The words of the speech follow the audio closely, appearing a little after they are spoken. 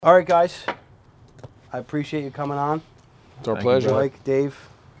All right, guys. I appreciate you coming on. It's our pleasure. Mike, Dave,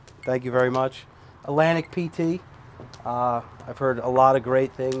 thank you very much. Atlantic PT. I've heard a lot of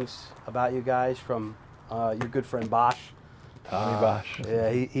great things about you guys from your good friend Bosch. Tommy Bosch.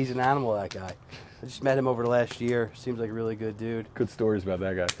 Yeah, he's an animal, that guy. I just met him over the last year. Seems like a really good dude. Good stories about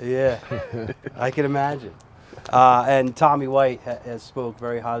that guy. Yeah, I can imagine. And Tommy White has spoke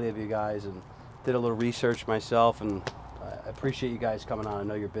very highly of you guys, and did a little research myself, and I appreciate you guys coming on. I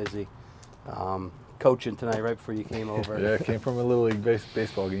know you're busy. Coaching tonight right before you came over. Yeah, came from a Little League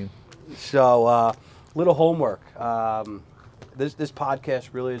baseball game. So, little homework. This podcast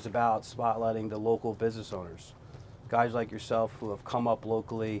really is about spotlighting the local business owners. Guys like yourself who have come up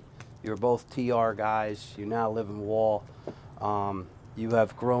locally. You're both TR guys. You now live in Wall. You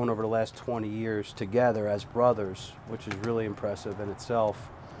have grown over the last 20 years together as brothers, which is really impressive in itself,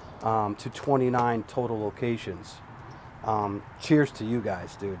 to 29 total locations. Cheers to you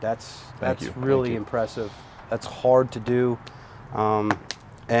guys, dude. That's really impressive. That's hard to do.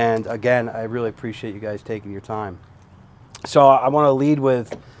 And again, I really appreciate you guys taking your time. So I want to lead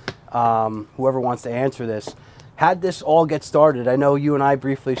with whoever wants to answer this. How'd this all get started? I know you and I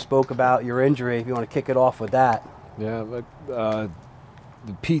briefly spoke about your injury. If you want to kick it off with that. Yeah, the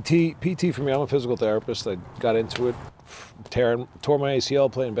PT for me, I'm a physical therapist. I got into it, tore my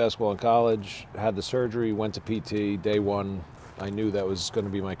ACL playing basketball in college, had the surgery, went to PT. Day one, I knew that was going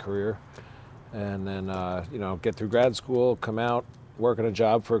to be my career. And then, get through grad school, come out, work on a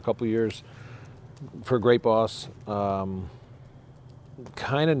job for a couple of years for a great boss. Kind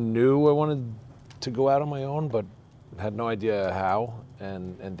of knew I wanted to go out on my own, but had no idea how.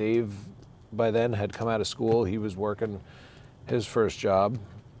 And Dave, by then, had come out of school. He was working his first job.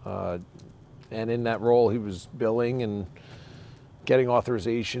 And in that role, he was billing and getting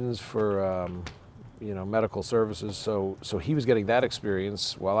authorizations for, medical services. So he was getting that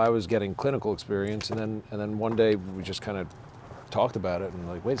experience while I was getting clinical experience. And then one day we just kind of talked about it and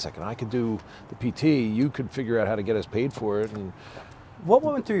like, wait a second, I could do the PT. You could figure out how to get us paid for it. And what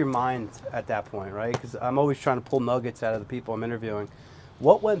went through your mind at that point, right? Because I'm always trying to pull nuggets out of the people I'm interviewing.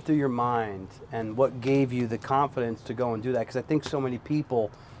 What went through your mind and what gave you the confidence to go and do that? Because I think so many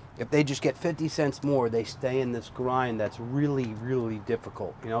people, if they just get 50 cents more, they stay in this grind that's really, really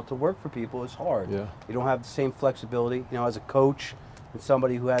difficult. To work for people is hard. Yeah. You don't have the same flexibility. As a coach and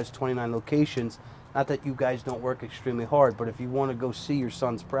somebody who has 29 locations, not that you guys don't work extremely hard, but if you want to go see your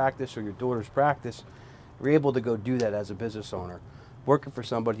son's practice or your daughter's practice, you're able to go do that as a business owner. Working for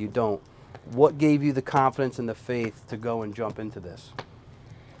somebody you don't. What gave you the confidence and the faith to go and jump into this?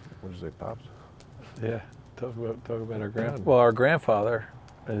 what did you say, Pops? Yeah, talk about our grandfather. Yeah. Well, our grandfather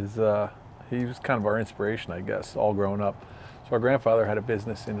is, he was kind of our inspiration, I guess, all growing up. So our grandfather had a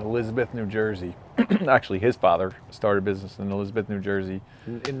business in Elizabeth, New Jersey. Actually, his father started a business in Elizabeth, New Jersey.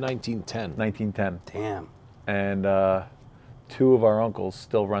 In 1910. 1910. Damn. And two of our uncles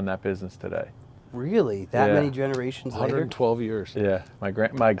still run that business today. Really? That Yeah. many generations later? 112 years. Yeah, our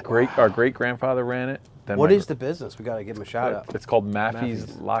great grandfather ran it. Then What is the business? We got to give him a shout out. It's called Maffey's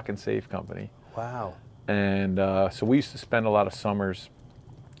Maffey's. Lock and Safe Company. Wow. And so we used to spend a lot of summers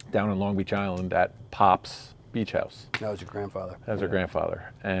down in Long Beach Island at Pop's Beach House. That was your grandfather. That was our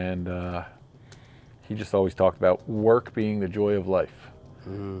grandfather. And he just always talked about work being the joy of life.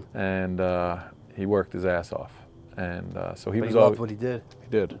 Mm-hmm. And he worked his ass off. And so he But was he loved always, what he did. He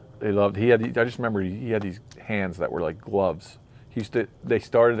did. I just remember he had these hands that were like gloves. They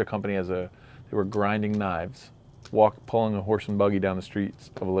started a company they were grinding knives, pulling a horse and buggy down the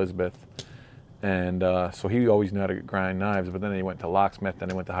streets of Elizabeth. And so he always knew how to grind knives, but then he went to locksmith, then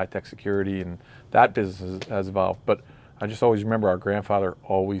he went to high-tech security, and that business has evolved. But I just always remember our grandfather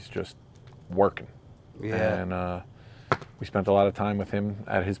always just working. Yeah. And we spent a lot of time with him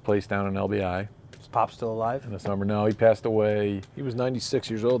at his place down in LBI. Is Pop still alive? In the summer, no, he passed away. He was 96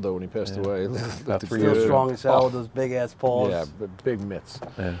 years old, though, when he passed away. About 3 Still years ago. strong as hell with those big ass paws. Yeah, but big mitts.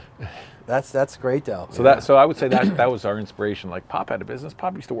 Yeah. That's great though. So I would say that was our inspiration. Like Pop had a business.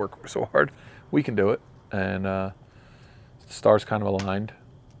 Pop used to work so hard. We can do it. And the stars kind of aligned.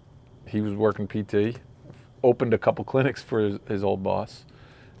 He was working PT, opened a couple clinics for his old boss,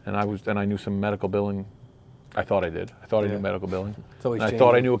 and I knew some medical billing. I thought I did. I thought I knew medical billing. always And I thought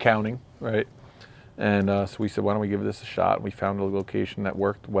I changing. knew accounting, right? And so we said, why don't we give this a shot? And we found a location that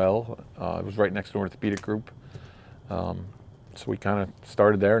worked well. It was right next to an orthopedic group. So we kind of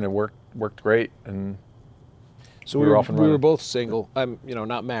started there, and it worked great. And So we were off and we were running. both single. I'm,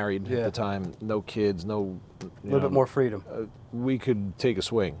 not married Yeah. at the time. No kids. No. A little bit more freedom. We could take a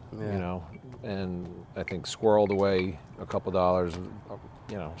swing. Yeah. And I think squirreled away a couple dollars.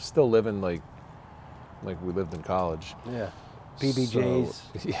 Still living like we lived in college. Yeah. PBJs,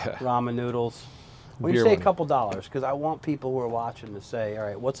 So, yeah. ramen noodles. When Beer you say money. a couple dollars, because I want people who are watching to say, all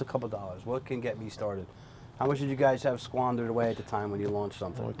right, what's a couple dollars? What can get me started? How much did you guys have squandered away at the time when you launched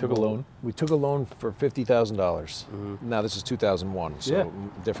something? We took a loan. We took a loan for $50,000. Now this is 2001, so Yeah.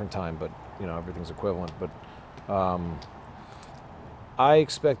 different time, but everything's equivalent. But I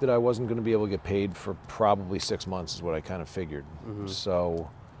expected I wasn't going to be able to get paid for probably 6 months, is what I kind of figured. So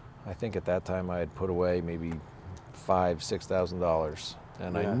I think at that time I had put away maybe $5,000-$6,000,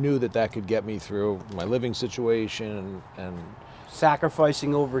 and I knew that could get me through my living situation and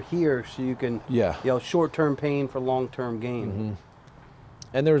sacrificing over here so you can, yeah. Short-term pain for long-term gain.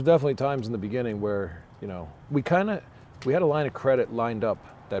 And there was definitely times in the beginning where, we had a line of credit lined up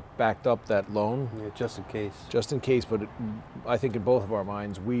that backed up that loan. Yeah, just in case. Just in case, but I think in both of our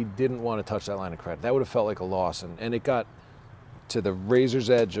minds, we didn't want to touch that line of credit. That would have felt like a loss, and it got to the razor's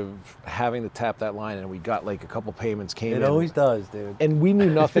edge of having to tap that line, and we got like a couple payments came in. It always does, dude. And we knew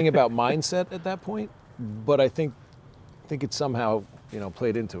nothing about mindset at that point, but I think it somehow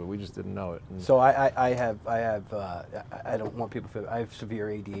played into it. We just didn't know it. And So I don't want people to feel, I have severe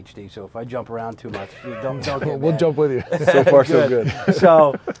ADHD, so if I jump around too much, don't get we'll mad. jump with you. So far, so good.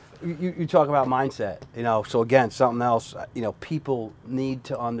 So you talk about mindset, so again, something else, people need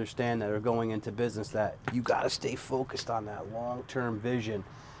to understand that are going into business that you got to stay focused on that long-term vision.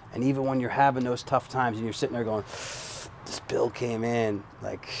 And even when you're having those tough times and you're sitting there going, this bill came in,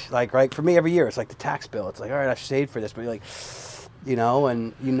 like right, for me every year, it's like the tax bill. It's like, all right, I've saved for this, but you're like,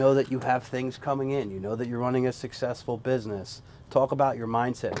 and you know that you have things coming in. You know that you're running a successful business. Talk about your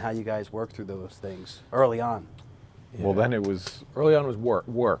mindset and how you guys work through those things early on. Well, then it was Early on it was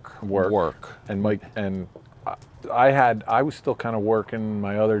work. And Mike and I was still kind of working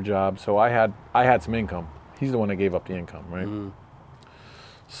my other job, so I had some income. He's the one that gave up the income, right?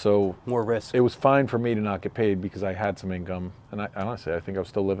 So More risk. it was fine for me to not get paid because I had some income, and I honestly think I was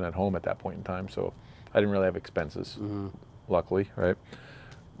still living at home at that point in time, so I didn't really have expenses, luckily, right?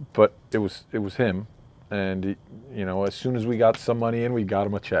 But it was him, and as soon as we got some money in, we got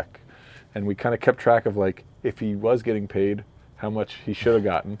him a check, and we kind of kept track of like if he was getting paid, how much he should have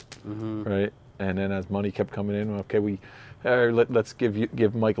gotten, right? And then as money kept coming in, okay, let's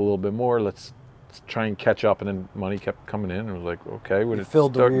give Mike a little bit more, let's try and catch up, and then money kept coming in, and it was like, okay, when it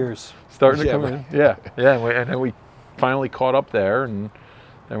filled the ears. starting to come in, and then we finally caught up there, and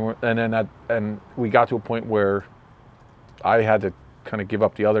we got to a point where I had to kind of give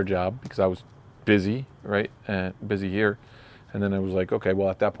up the other job because I was busy, right, and busy here, and then it was like, okay, well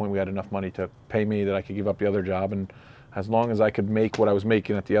at that point we had enough money to pay me that I could give up the other job, and as long as I could make what I was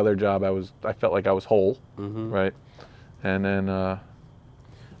making at the other job, I felt like I was whole, right, and then.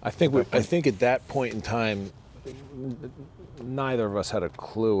 I think at that point in time, neither of us had a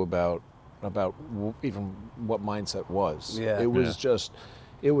clue about even what mindset was. Yeah. It was just,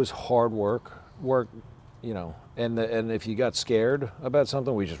 it was hard work, and if you got scared about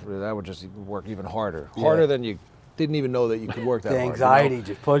something, that would just work even harder than you didn't even know that you could work that The hard. anxiety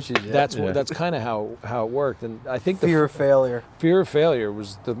just pushes you. That's kind of how it worked, and I think fear of failure. Fear of failure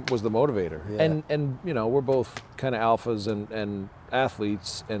was the motivator, Yeah. and we're both kind of alphas and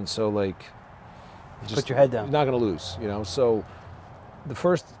athletes, and so like, just Put your head down. You're not going to lose, So the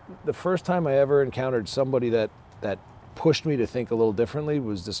first time I ever encountered somebody that pushed me to think a little differently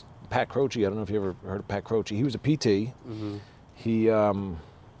was this Pat Croce. I don't know if you ever heard of Pat Croce. He was a PT. He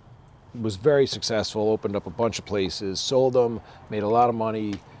was very successful, opened up a bunch of places, sold them, made a lot of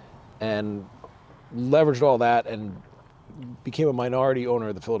money, and leveraged all that and became a minority owner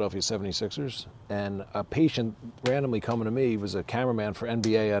of the Philadelphia 76ers. And a patient randomly coming to me was a cameraman for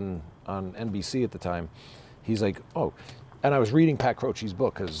NBA on NBC at the time. He's like, oh, and I was reading Pat Croce's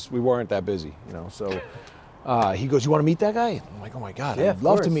book because we weren't that busy, So he goes, you want to meet that guy? I'm like, oh my God, Yeah, I'd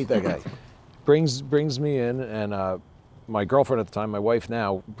love to course. meet that guy. Brings me in, and my girlfriend at the time, my wife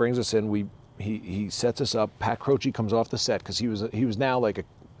now, brings us in. He sets us up. Pat Croce comes off the set because he was now like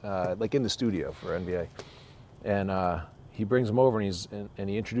in the studio for NBA, and he brings him over and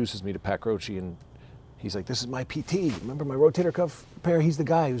he introduces me to Pat Croce, and he's like, this is my PT. Remember my rotator cuff repair? He's the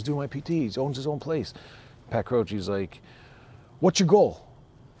guy who's doing my PT. He owns his own place. Pat Croce's like, what's your goal?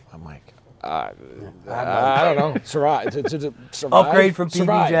 I'm like, I don't know. Survive. Survive. Upgrade from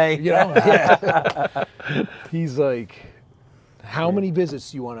Survive, PBJ. He's like, how many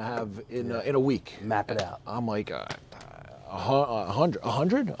visits do you want to have in a week? Map it out. I'm like, 100?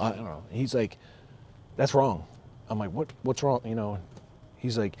 100? I don't know. He's like, that's wrong. I'm like, what's wrong?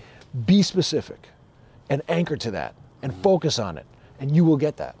 He's like, be specific and anchor to that and focus on it, and you will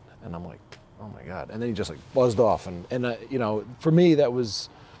get that. And I'm like, oh my God. And then he just like buzzed off. And for me, that was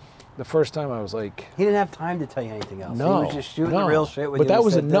the first time I was like, He didn't have time to tell you anything else. no, He was just shooting the real shit with but you. that and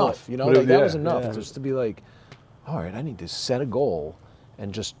was said, "Do enough, it." you know. But Like, that was yeah, enough yeah. just to be like, all right, I need to set a goal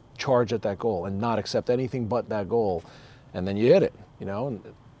and just charge at that goal and not accept anything but that goal, and then you hit it, you know. And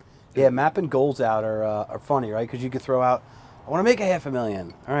Yeah, mapping goals out are funny, right? Because you could throw out, I want to make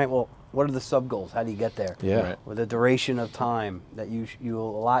 $500,000. All right, well, what are the sub goals? How do you get there? yeah, Right. With the duration of time that you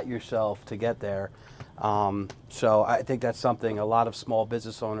allot yourself to get there. So I think that's something a lot of small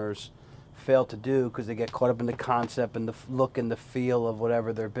business owners fail to do because they get caught up in the concept and the look and the feel of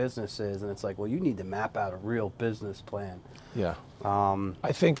whatever their business is, and it's like, well, you need to map out a real business plan. yeah.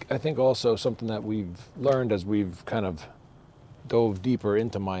 I think also something that we've learned as we've kind of dove deeper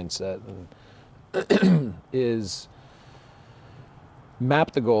into mindset and is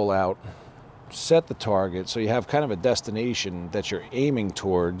map the goal out, set the target so you have kind of a destination that you're aiming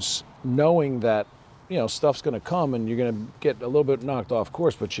towards, knowing that, you know, stuff's going to come and you're going to get a little bit knocked off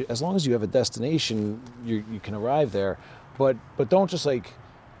course, but as long as you have a destination, you can arrive there. But don't just like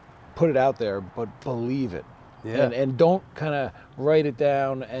put it out there, but believe it. Yeah. And don't kind of write it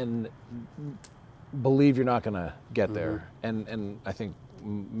down and believe you're not going to get there. And I think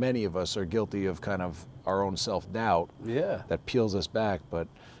many of us are guilty of kind of our own self-doubt Yeah. that peels us back. But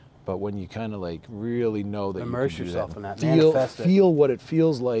when you kind of like really know that Immerse you can do yourself that, in that, feel manifest it. feel what it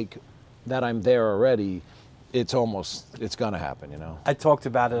feels like that I'm there already, it's gonna happen, you know. I talked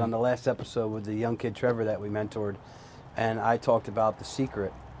about it on the last episode with the young kid Trevor that we mentored, and I talked about The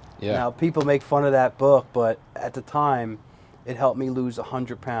Secret. Yeah. Now, people make fun of that book, but at the time, it helped me lose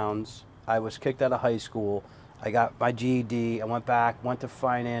 100 pounds. I was kicked out of high school. I got my GED. I went back, went to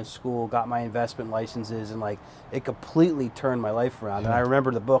finance school, got my investment licenses, and like it completely turned my life around. And I remember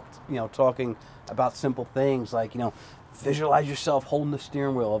the book, you know, talking about simple things like, you know, visualize yourself holding the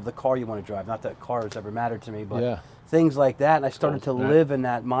steering wheel of the car you want to drive. Not that cars ever mattered to me, but Yeah. things like that. And I started to live in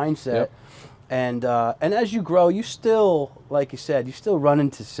that mindset. Yep. And as you grow, you still, like you said, you still run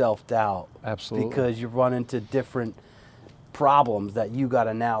into self-doubt. Absolutely. Because you run into different problems that you got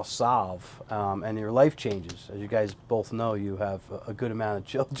to now solve, and your life changes. As you guys both know, you have a good amount of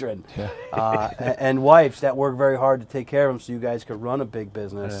children and wives that work very hard to take care of them, so you guys could run a big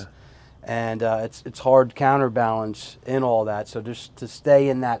business. And it's hard counterbalance in all that. So just to stay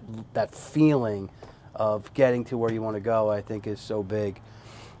in that feeling of getting to where you want to go, I think is so big.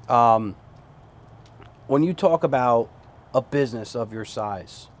 When you talk about a business of your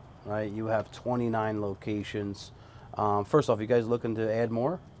size, right? You have 29 locations. First off, you guys looking to add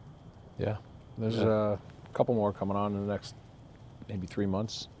more? Yeah. There's a couple more coming on in the next maybe 3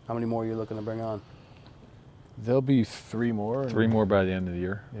 months. How many more are you looking to bring on? There'll be 3 more. 3 more by the end of the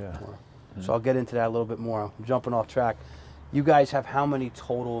year. Yeah. So I'll get into that a little bit more. I'm jumping off track. You guys have how many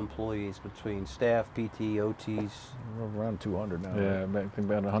total employees between staff, PT, OTs? We're around 200 now. Yeah, I think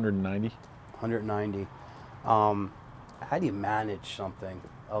about 190. 190. How do you manage something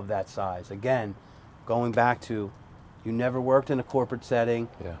of that size? Again, going back to, you never worked in a corporate setting.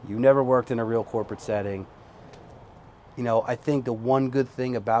 Yeah. You never worked in a real corporate setting. You know, I think the one good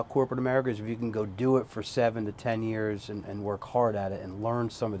thing about corporate America is if you can go do it for 7 to 10 years and work hard at it and learn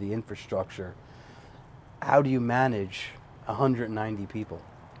some of the infrastructure. How do you manage 190 people?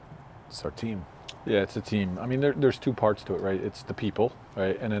 It's our team. Yeah, it's a team. I mean, there's 2 parts to it, right? It's the people,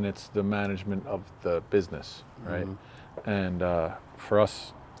 right? And then it's the management of the business, right? And for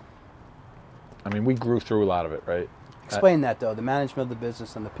us, I mean, we grew through a lot of it, right? Explain that, though, the management of the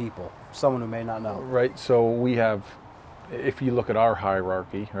business and the people, for someone who may not know. Right, so we have, if you look at our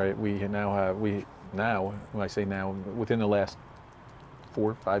hierarchy, right, when I say now, within the last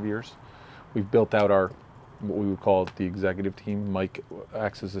 4 or 5 years, we've built out what we would call the executive team. Mike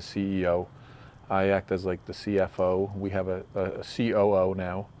acts as the CEO. I act as like the CFO. We have a COO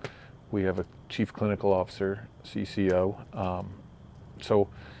now. We have a chief clinical officer, CCO. So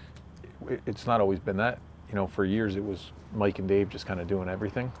it's not always been that. You know, for years it was Mike and Dave just kind of doing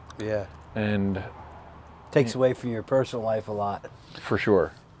everything. Yeah. And Takes away from your personal life a lot. for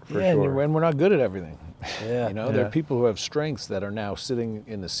sure. And we're not good at everything. Yeah. You know, there are people who have strengths that are now sitting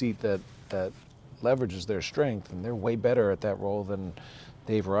in the seat that leverages their strength, and they're way better at that role than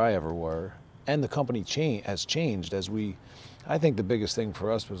Dave or I ever were. And the company has changed as I think the biggest thing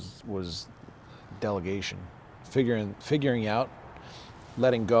for us was delegation, figuring out,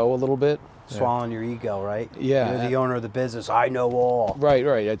 letting go a little bit. Swallowing your ego, right? Yeah. You're the owner of the business. I know all. Right.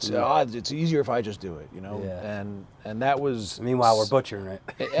 It's easier if I just do it, you know. Yeah. And that was. Meanwhile, we're butchering it.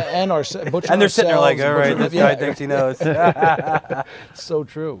 And our butchering And they're sitting there like, all right, ourselves, this guy thinks he knows. So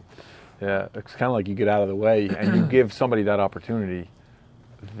true. Yeah, it's kind of like you get out of the way and you give somebody that opportunity.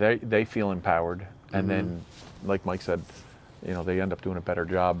 They feel empowered, and then, like Mike said, you know, they end up doing a better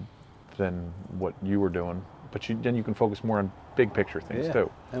job than what you were doing. But then you can focus more on big picture things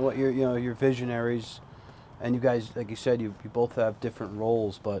too. And what you're visionaries, and you guys, like you said, you both have different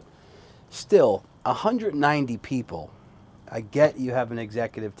roles, but still, 190 people. I get you have an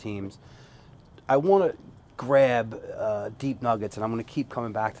executive teams. I want to grab deep nuggets, and I'm going to keep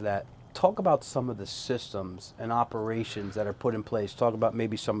coming back to that. Talk about some of the systems and operations that are put in place. Talk about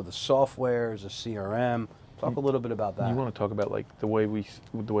maybe some of the softwares, the CRM. Talk a little bit about that. You want to talk about like the way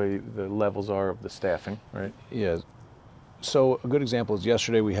the levels are of the staffing, right? Yeah. So a good example is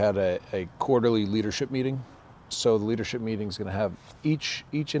yesterday we had a quarterly leadership meeting. So the leadership meeting is going to have each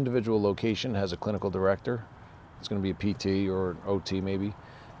individual location has a clinical director. It's going to be a PT or an OT maybe,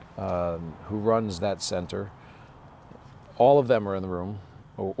 who runs that center. All of them are in the room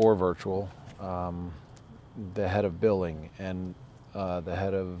or virtual. The head of billing and the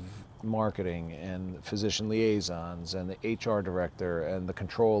head of marketing and physician liaisons and the HR director and the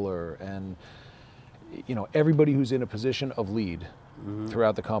controller and everybody who's in a position of lead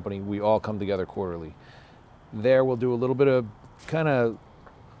throughout the company. We all come together quarterly. There we'll do a little bit of kind of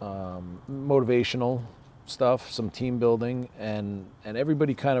motivational stuff, some team building, and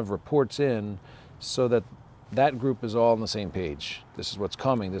everybody kind of reports in so that group is all on the same page. This is what's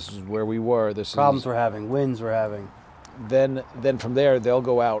coming. This is where we were. This Problems is we're having, wins we're having. Then from there they'll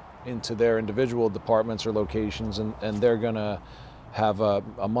go out into their individual departments or locations, and they're gonna have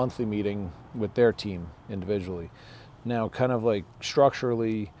a monthly meeting with their team individually. Now, kind of like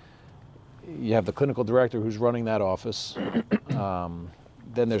structurally, you have the clinical director who's running that office.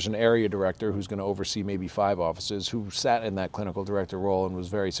 Then there's an area director who's going to oversee maybe 5 offices, who sat in that clinical director role and was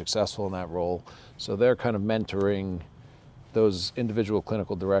very successful in that role. So they're kind of mentoring those individual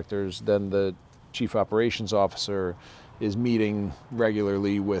clinical directors. Then the chief operations officer is meeting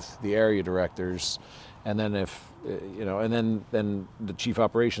regularly with the area directors. And then then the chief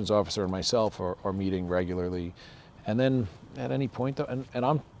operations officer and myself are meeting regularly. And then at any point, and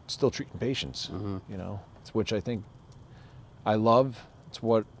I'm still treating patients, which I think I love. It's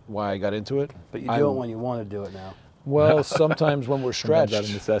why I got into it. But you do it when you want to do it now. Well, sometimes when we're stretched. Out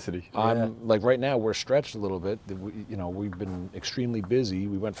of necessity. Like right now, we're stretched a little bit. We've been extremely busy.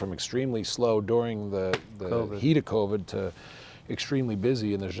 We went from extremely slow during the heat of COVID to extremely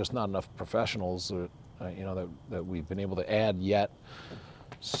busy, and there's just not enough professionals that we've been able to add yet.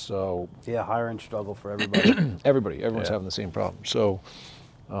 So hiring struggle for everybody. Everyone's having the same problem. So,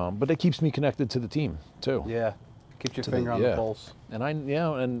 but that keeps me connected to the team too. Yeah, keeps your finger on the pulse. And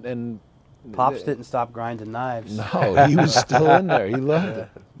and Pops didn't stop grinding knives. No, he was still in there. He loved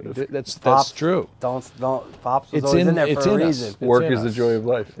it. That's true. Pops was always in there for a reason. Work is the joy of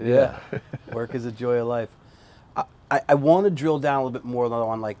life. Yeah, work is the joy of life. I want to drill down a little bit more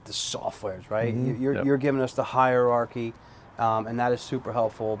on like the softwares, right? Mm-hmm. You're giving us the hierarchy, and that is super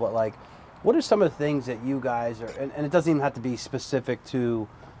helpful. But like, what are some of the things that you guys are, and it doesn't even have to be specific to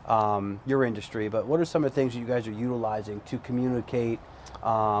your industry, but what are some of the things that you guys are utilizing to communicate?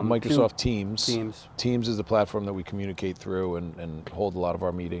 Microsoft Teams. Teams is the platform that we communicate through and hold a lot of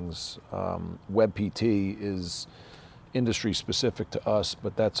our meetings. WebPT is industry specific to us,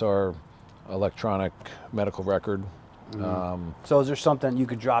 but that's our electronic medical record. Mm-hmm. So is there something you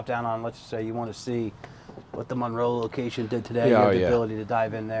could drop down on? Let's just say you want to see what the Monroe location did today. You have the ability to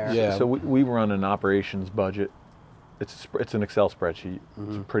dive in there. Yeah. So we run an operations budget. It's an Excel spreadsheet. Mm-hmm.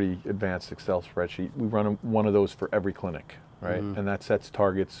 It's a pretty advanced Excel spreadsheet. We run one of those for every clinic, right? Mm-hmm. And that sets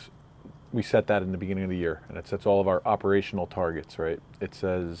targets. We set that in the beginning of the year, and it sets all of our operational targets, right? It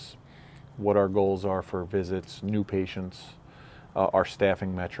says what our goals are for visits, new patients, our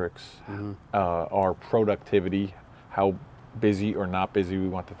staffing metrics, mm-hmm. Our productivity, how busy or not busy we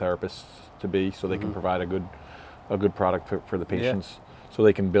want the therapists to be, so they mm-hmm. can provide a good product for the patients, so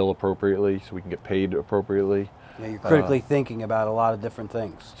they can bill appropriately, so we can get paid appropriatly. Yeah, you're critically thinking about a lot of different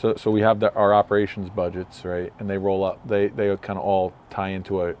things. So we have our operations budgets, right, and they roll up. They kind of all tie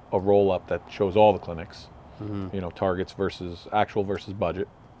into a roll up that shows all the clinics, mm-hmm. Targets versus actual versus budget,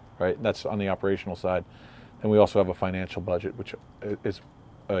 right? That's on the operational side. And we also have a financial budget, which is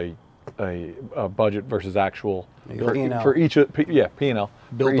a budget versus actual for each of P&L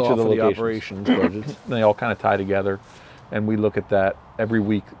built for each off of the locations. Operations budgets. They all kind of tie together, and we look at that every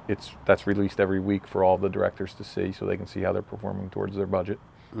week. That's released every week for all the directors to see, so they can see how they're performing towards their budget.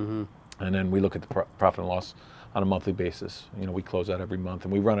 Mm-hmm. And then we look at the profit and loss on a monthly basis. We close out every month,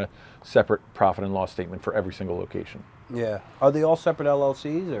 and we run a separate profit and loss statement for every single location. Yeah. Are they all separate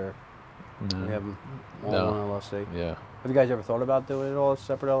LLCs, or? No. We have them all one LLC. Yeah. Have you guys ever thought about doing it all as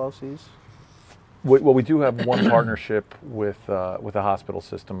separate LLCs? Well, we do have one partnership with a hospital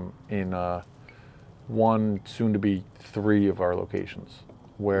system in one, soon to be 3 of our locations.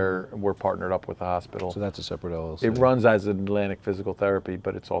 where we're partnered up with the hospital. So that's a separate LLC. It runs as Atlantic Physical Therapy,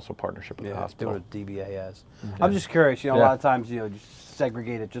 but it's also a partnership with the hospital. Doing what DBA has. I'm just curious, a lot of times, just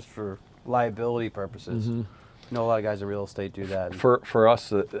segregate it just for liability purposes. A lot of guys in real estate do that. For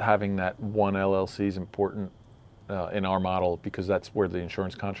us, having that one LLC is important in our model because that's where the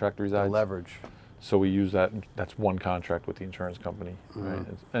insurance contract resides. The leverage. So we use that. That's one contract with the insurance company, right?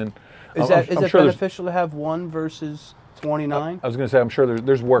 And is it beneficial to have one versus 29? I was going to say, I'm sure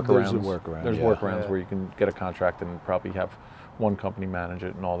there's workarounds. There's workarounds where you can get a contract and probably have one company manage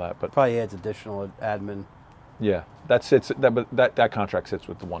it and all that. But probably adds additional admin. Yeah, that contract sits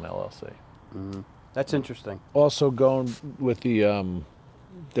with the one LLC. That's interesting. Also, going with the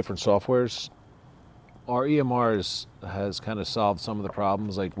different softwares, our EMRs has kind of solved some of the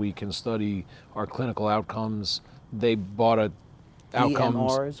problems. Like we can study our clinical outcomes. They bought a outcomes,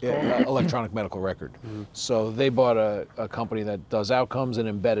 EMR is called? electronic medical record. So they bought a company that does outcomes and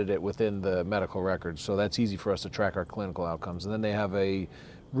embedded it within the medical record. So that's easy for us to track our clinical outcomes. And then they have a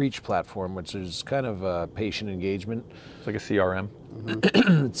Reach platform, which is kind of patient engagement. It's like a CRM.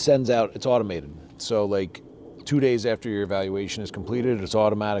 It sends out, it's automated. So like 2 days after your evaluation is completed, it's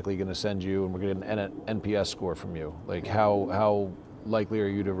automatically going to send you, and we're getting an NPS score from you. Like how likely are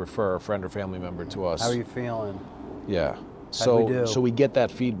you to refer a friend or family member to us? How are you feeling? Yeah. How'd we do? So we get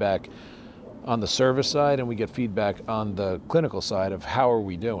that feedback on the service side, and we get feedback on the clinical side of how are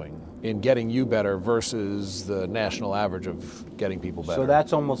we doing in getting you better versus the national average of getting people better. So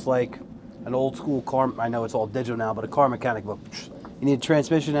that's almost like an old school car. I know it's all digital now, but a car mechanic book. You need a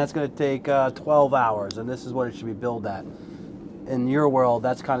transmission that's going to take 12 hours, and this is what it should be billed at. In your world,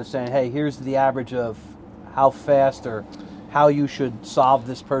 that's kind of saying, hey, here's the average of how fast or how you should solve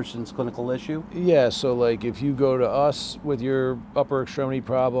this person's clinical issue? Yeah, so like if you go to us with your upper extremity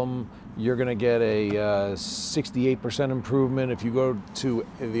problem, you're going to get a 68% improvement. If you go to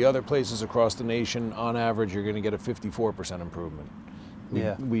the other places across the nation, on average, you're going to get a 54% improvement.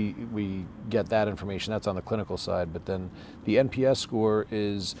 We get that information. That's on the clinical side. But then the NPS score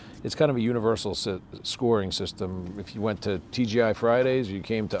it's kind of a universal scoring system. If you went to TGI Fridays, you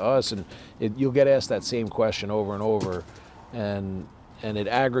came to us, and you'll get asked that same question over and over, and it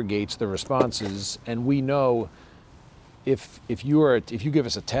aggregates the responses. And we know if you give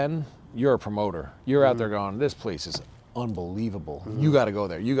us a 10, you're a promoter. You're out there going, this place is unbelievable. You got to go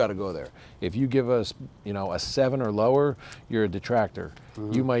there. You got to go there. If you give us, a 7 or lower, you're a detractor.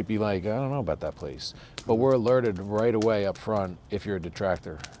 You might be like, I don't know about that place. But we're alerted right away up front if you're a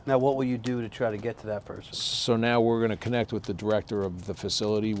detractor. Now, what will you do to try to get to that person? So now we're going to connect with the director of the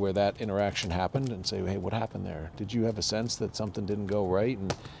facility where that interaction happened and say, hey, what happened there? Did you have a sense that something didn't go right?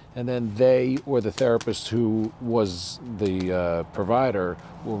 And then they or the therapist who was the provider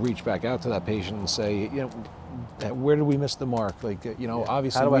will reach back out to that patient and say, where did we miss the mark? Like,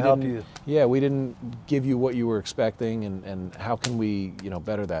 obviously how do I help you? Yeah, we didn't give you what you were expecting, and how can we,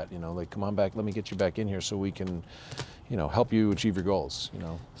 better that? Come on back, let me get you back in here so we can, help you achieve your goals.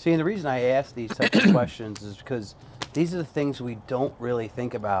 See, and the reason I ask these types of questions is because these are the things we don't really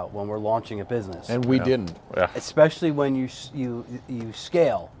think about when we're launching a business. And we didn't. Yeah. Especially when you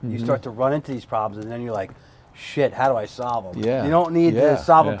scale, you start to run into these problems, and then you're like, shit, how do I solve them? Yeah. You don't need to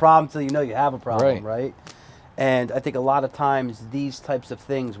solve a problem until you know you have a problem, right? And I think a lot of times these types of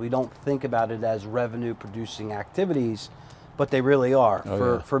things, we don't think about it as revenue producing activities, but they really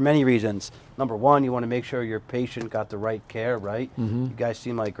are for many reasons. Number one, you want to make sure your patient got the right care, right? You guys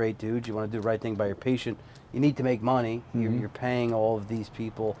seem like great dudes. You want to do the right thing by your patient. You need to make money. You're paying all of these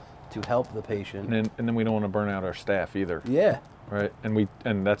people to help the patient. And then we don't want to burn out our staff either. Yeah. Right,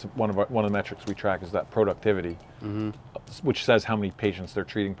 and that's one of the metrics we track is that productivity, which says how many patients they're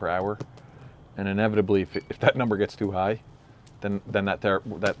treating per hour. And inevitably, if that number gets too high, then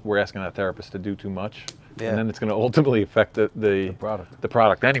that we're asking that therapist to do too much, and then it's going to ultimately affect the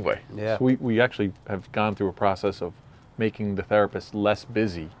product anyway. Yeah. So we actually have gone through a process of making the therapist less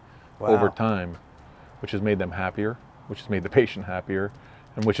busy over time, which has made them happier, which has made the patient happier,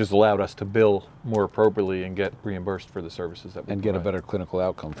 and which has allowed us to bill more appropriately and get reimbursed for the services that we and provide. get a better clinical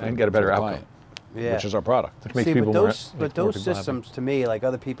outcome and get a better outcome. Client. Yeah. Which is our product. Which makes See, people but those systems to me, like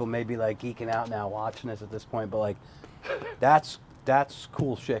other people may be like geeking out now watching this at this point, but like that's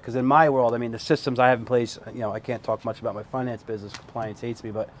cool shit. Because in my world, I mean, the systems I have in place, I can't talk much about my finance business. Compliance hates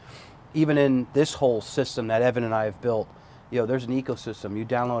me, but even in this whole system that Evan and I have built, there's an ecosystem. You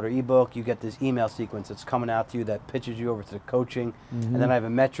download our ebook, you get this email sequence that's coming out to you that pitches you over to the coaching, and then I have a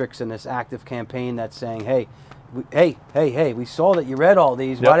metrics and this active campaign that's saying, hey, we saw that you read all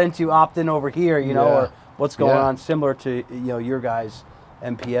these. Why didn't you opt in over here, or what's going on, similar to, your guys'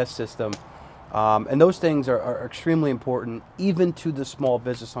 MPS system. And those things are extremely important, even to the small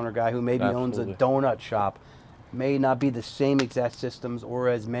business owner guy who maybe owns a donut shop. May not be the same exact systems or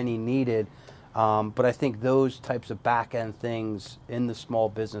as many needed, but I think those types of back-end things in the small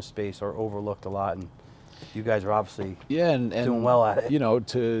business space are overlooked a lot, and you guys are obviously doing well at it. You know,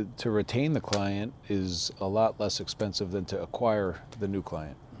 to retain the client is a lot less expensive than to acquire the new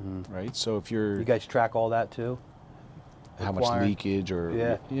client, right? So if you guys track all that too? How much leakage or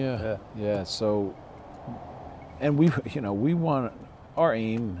yeah. So, and we want our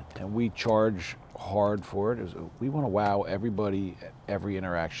aim, and we charge hard for it, is we want to wow everybody at every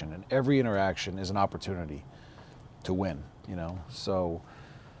interaction, and every interaction is an opportunity to win. You know, so.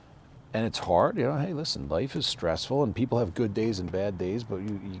 And it's hard, you know. Hey, listen, life is stressful, and people have good days and bad days. But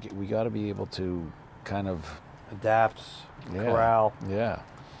we got to be able to kind of adapt, corral. Yeah.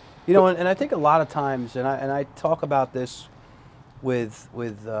 You know, and I think a lot of times, and I talk about this with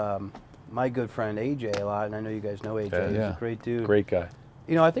my good friend AJ a lot, and I know you guys know AJ. He's a great dude, great guy.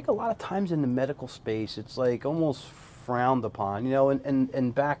 You know, I think a lot of times in the medical space, it's like almost frowned upon. You know,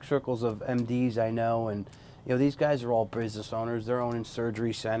 and back circles of MDs I know, and you know, these guys are all business owners. They're owning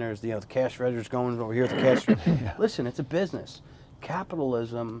surgery centers. You know, the cash register's going over here at the cash register. Listen, it's a business.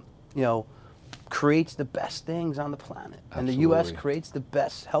 Capitalism, you know, creates the best things on the planet. Absolutely. And the U.S. creates the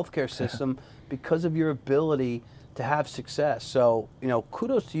best healthcare system because of your ability to have success. So, you know,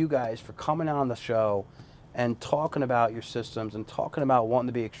 kudos to you guys for coming on the show and talking about your systems and talking about wanting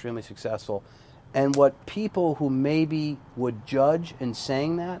to be extremely successful. And what people who maybe would judge in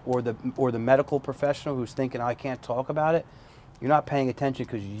saying that, or the medical professional who's thinking, I can't talk about it, you're not paying attention,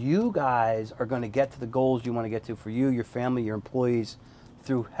 because you guys are going to get to the goals you want to get to for you, your family, your employees,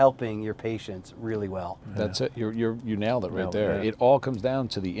 through helping your patients really well. That's it. You nailed it right there. It all comes down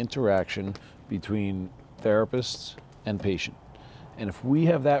to the interaction between therapists and patient. And if we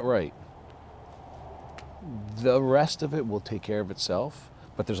have that right, the rest of it will take care of itself.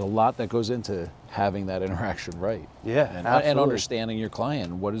 But there's a lot that goes into having that interaction right. Yeah, and understanding your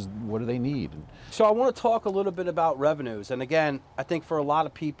client. What do they need? So I want to talk a little bit about revenues. And again, I think for a lot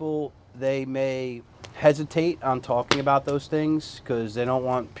of people, they may hesitate on talking about those things because they don't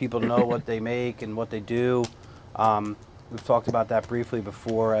want people to know what they make and what they do. We've talked about that briefly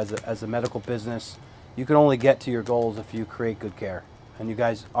before. As a medical business, you can only get to your goals if you create good care. And you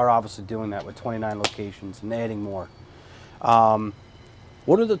guys are obviously doing that with 29 locations and adding more.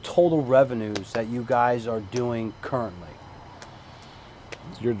 What are the total revenues that you guys are doing currently?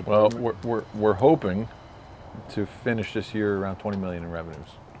 Well, we're hoping to finish this year around 20 million in revenues.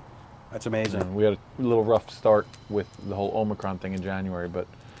 That's amazing. And we had a little rough start with the whole Omicron thing in January, but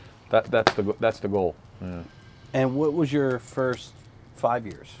that's the goal. Yeah. And what was your first 5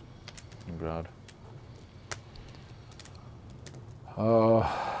 years? Oh God.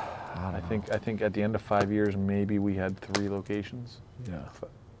 I think at the end of 5 years, maybe we had 3 locations. Yeah.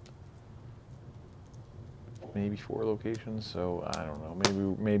 Maybe 4 locations. So I don't know.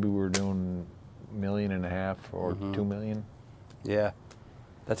 Maybe we were doing $1.5 million or 2 million. Yeah,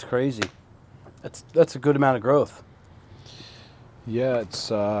 that's crazy. That's a good amount of growth. Yeah,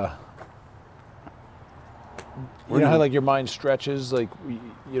 it's you know how like your mind stretches, like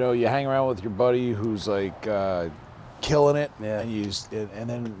you know, you hang around with your buddy who's like killing it, and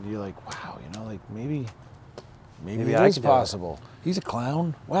then you're like, wow, you know, like maybe it is possible. He's a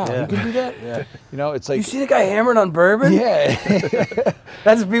clown. Wow, you can do that. Yeah, you know, it's like, you see the guy hammering on bourbon. Yeah,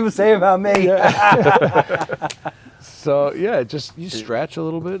 that's what people say about me. Yeah. So yeah, you stretch a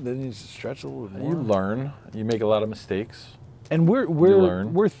little bit, then you stretch a little bit more. You learn. You make a lot of mistakes. And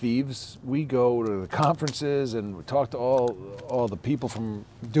we're thieves. We go to the conferences and we talk to all the people from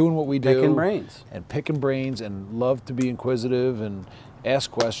doing what we do. Picking brains and love to be inquisitive and ask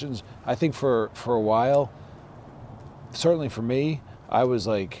questions. I think for a while, certainly for me, I was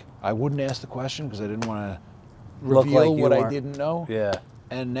like, I wouldn't ask the question because I didn't want to reveal what I didn't know. Yeah.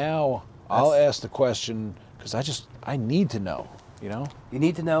 And now I'll ask the question because I need to know. You know? You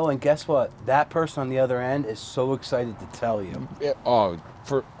need to know, and guess what? That person on the other end is so excited to tell you.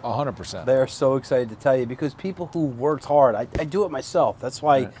 For 100%. They are so excited to tell you because people who worked hard, I do it myself. That's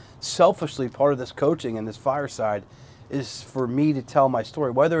why selfishly part of this coaching and this Fireside is for me to tell my story,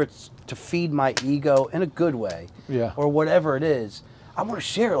 whether it's to feed my ego in a good way or whatever it is. I want to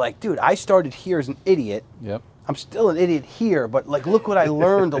share, like, dude, I started here as an idiot. Yep. I'm still an idiot here, but like, look what I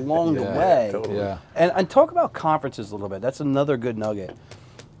learned along the way. Totally. Yeah. And talk about conferences a little bit. That's another good nugget.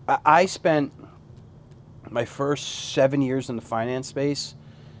 I spent my first 7 years in the finance space.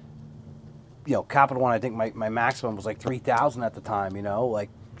 You know, Capital One, I think my maximum was like 3,000 at the time, you know, like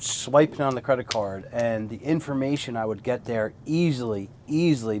swiping on the credit card, and the information I would get there easily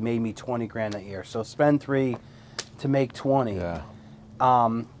made me 20 grand a year. So spend 3 to make 20. Yeah.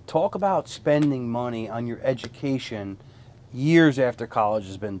 Talk about spending money on your education years after college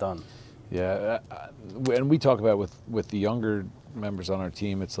has been done. Yeah, and we talk about with the younger members on our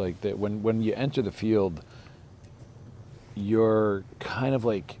team, it's like that when you enter the field, you're kind of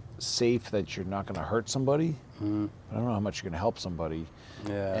like safe that you're not going to hurt somebody. I don't know how much you're going to help somebody.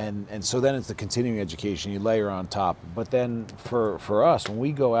 Yeah. And so then it's the continuing education you layer on top. But then for us, when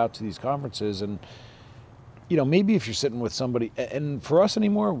we go out to these conferences, and maybe if you're sitting with somebody, and for us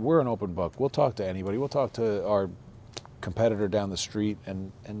anymore, we're an open book. We'll talk to anybody. We'll talk to our competitor down the street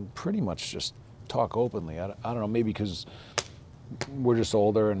and pretty much just talk openly. I don't know, maybe because we're just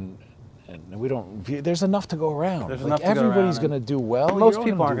older and we don't. There's enough to go around. There's enough to go around. Everybody's going to do well. Most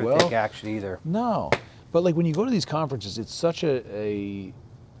people aren't going to take action either. No, but like when you go to these conferences, it's such a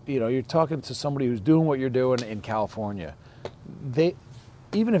you're talking to somebody who's doing what you're doing in California.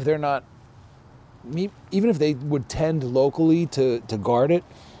 Even if they would tend locally to guard it,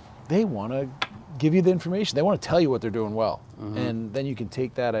 they want to give you the information. They want to tell you what they're doing well, and then you can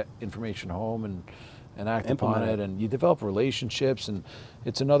take that information home and act upon it, and you develop relationships, and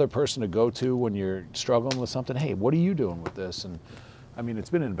it's another person to go to when you're struggling with something. Hey, what are you doing with this? And I mean,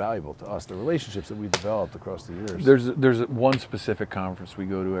 it's been invaluable to us, the relationships that we've developed across the years. There's one specific conference we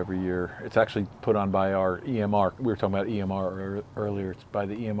go to every year. It's actually put on by our EMR. We were talking about EMR earlier. It's by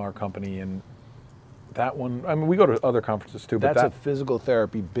the EMR company, and that one, I mean, we go to other conferences too, but that's a physical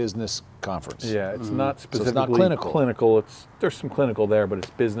therapy business conference. Yeah, it's not specifically so it's not clinical. There's some clinical there, but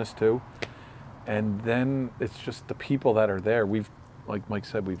it's business too. And then it's just the people that are there. Like Mike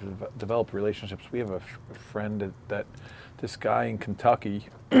said, we've developed relationships. We have a friend that this guy in Kentucky,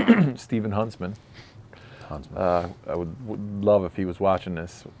 Stephen Huntsman. I would love if he was watching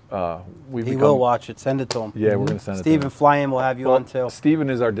this. He will watch it. Send it to him. Yeah, we're going to send it to him. Stephen, fly in. We'll have you on too. Stephen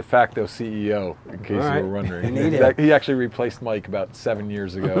is our de facto CEO, in case you were wondering. He actually replaced Mike about 7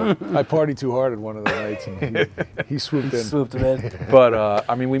 years ago. I partied too hard at one of the nights, and he swooped in. Swooped him in. But,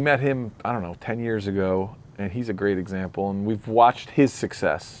 I mean, we met him, 10 years ago, and he's a great example. And we've watched his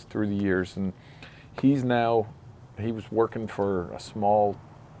success through the years. And he was working for a small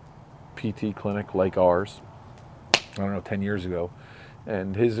PT clinic like ours, 10 years ago,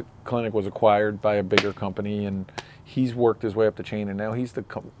 and his clinic was acquired by a bigger company, and he's worked his way up the chain, and now he's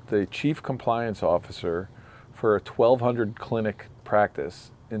the chief compliance officer for a 1,200 clinic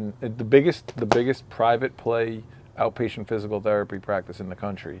practice in the biggest private play outpatient physical therapy practice in the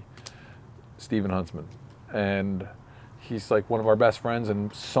country, Stephen Huntsman. And he's like one of our best friends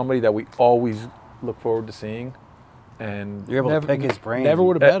and somebody that we always look forward to seeing. And you're able to pick his brain. Never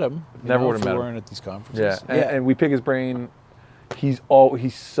would have met him. Never would have met him. We weren't at these conferences. Yeah, and we pick his brain. He's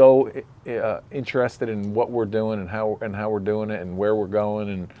so interested in what we're doing and how we're doing it and where we're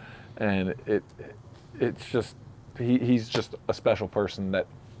going, and it's just he's just a special person that.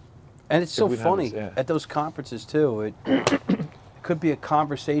 And it's so funny at those conferences too. It could be a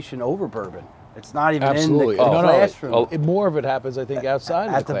conversation over bourbon. It's not even in the classroom. More of it happens, I think, outside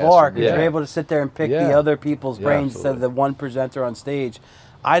at the bar, classroom. because you're able to sit there and pick the other people's brains instead of the one presenter on stage.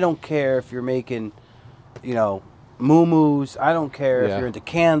 I don't care if you're making, moo-moos. I don't care if you're into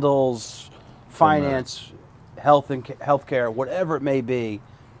candles, finance, healthcare, whatever it may be.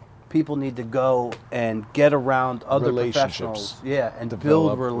 People need to go and get around other professionals, and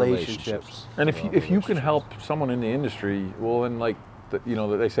build relationships. And if you can help someone in the industry, well, then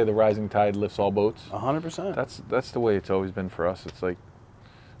they say the rising tide lifts all boats. 100%. That's the way it's always been for us. It's like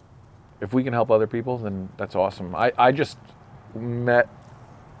if we can help other people, then that's awesome. I just met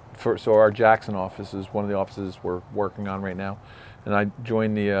so our Jackson office is one of the offices we're working on right now, and I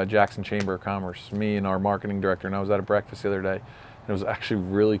joined the Jackson Chamber of Commerce. Me and our marketing director, and I was at a breakfast the other day. And it was actually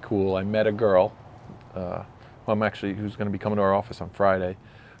really cool. I met a girl, who's going to be coming to our office on Friday,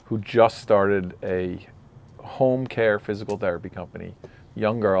 who just started a home care physical therapy company.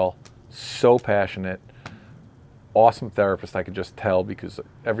 Young girl, so passionate, awesome therapist, I could just tell, because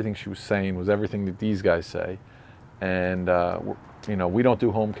everything she was saying was everything that these guys say. And we don't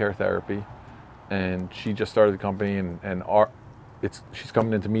do home care therapy, and she just started the company, and she's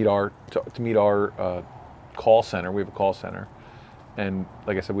coming in to meet our call center. We have a call center. And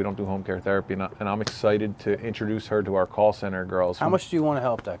like I said, we don't do home care therapy, and I'm excited to introduce her to our call center girls. How much do you want to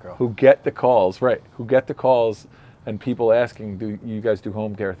help that girl? Who get the calls, and people asking, do you guys do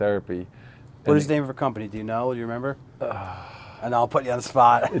home care therapy? What is the name of her company? Do you know? Do you remember? And I'll put you on the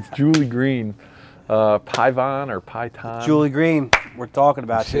spot. It's Julie Green. Pyvon or Python. Julie Green, we're talking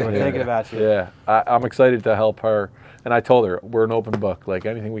about you. We're thinking about you. Yeah, I'm excited to help her. And I told her, we're an open book. Like,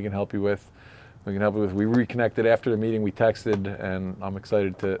 anything we can help you with, we can help you with. We reconnected after the meeting. We texted, and I'm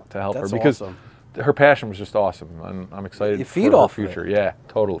excited to help her because awesome. Her passion was just awesome, and I'm excited You feed for off her it. future. Yeah,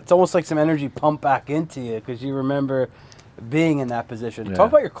 totally. It's almost like some energy pumped back into you because you remember being in that position. Yeah. Talk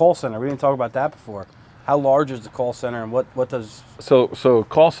about your call center. We didn't talk about that before. How large is the call center, and what does? So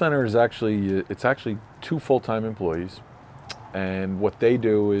call center is actually 2 full-time employees, and what they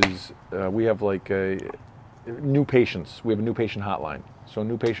do is we have like new patients. We have a new patient hotline. So a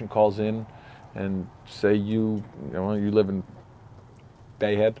new patient calls in, and say you live in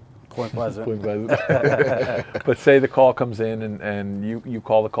Bayhead. Point Pleasant. Point Pleasant. But say the call comes in, and you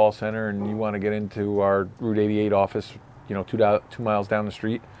call the call center, and you want to get into our Route 88 office, 2 miles down the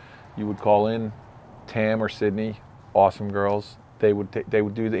street. You would call in. Tam or Sydney, awesome girls. They would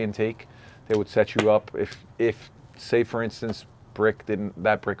do the intake. They would set you up. If say for instance,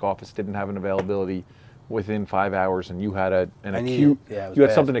 that brick office didn't have an availability within 5 hours, and you had you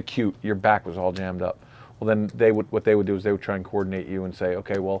had something acute, your back was all jammed up. Well, then what they would do is they would try and coordinate you and say,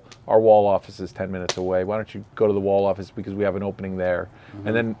 okay, well, our wall office is 10 minutes away. Why don't you go to the wall office because we have an opening there,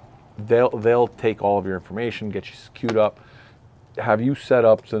 and then they'll take all of your information, get you queued up, have you set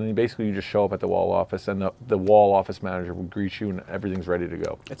up, so then basically you just show up at the wall office, and the wall office manager will greet you, and everything's ready to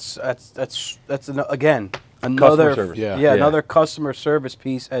go. Again Customer another service. Another customer service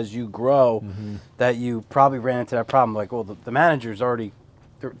piece as you grow that you probably ran into that problem. Like, well, the manager's already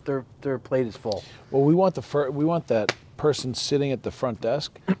their plate is full. Well, we want that person sitting at the front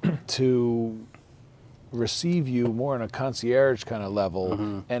desk to receive you more on a concierge kind of level,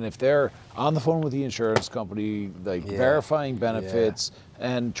 and if they're on the phone with the insurance company, like verifying benefits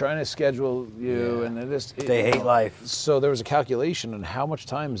and trying to schedule you, and they hate life. So there was a calculation on how much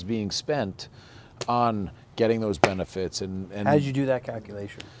time is being spent on getting those benefits, and how did you do that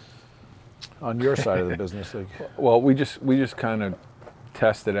calculation? On your side of the business, like, well, we just kind of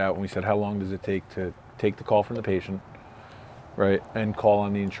tested out, and we said, how long does it take to take the call from the patient, right, and call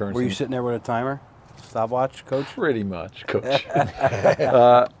on the insurance? Were you sitting there with a timer? Stopwatch, coach? Pretty much, coach.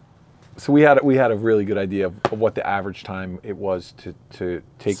 So we had a really good idea of what the average time it was to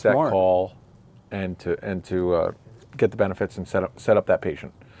take that call and to get the benefits and set up that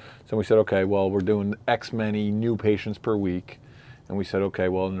patient. So we said, okay, well, we're doing X many new patients per week, and we said, okay,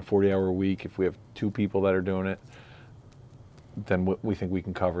 well, in a 40-hour week, if we have 2 people that are doing it, then we think we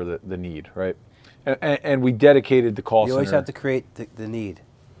can cover the need, right? And we dedicated the call center. You always have to create the need.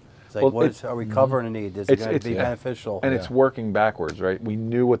 It's like, are we covering a need? Is it going to be beneficial? And it's working backwards, right? We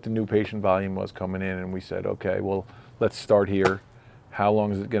knew what the new patient volume was coming in, and we said, okay, well, let's start here. How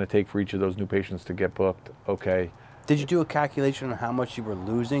long is it going to take for each of those new patients to get booked? Okay. Did you do a calculation on how much you were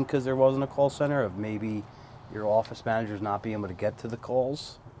losing because there wasn't a call center, of maybe your office managers not being able to get to the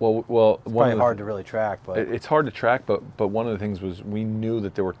calls? Well, it's probably hard to really track, but it's hard to track. But one of the things was we knew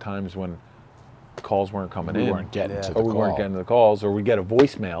that there were times when calls weren't coming in, we weren't getting to the or we weren't getting to the calls, or we get a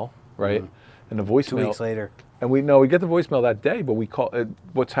voicemail, right? And the voicemail 2 weeks later, and we get the voicemail that day, but we call.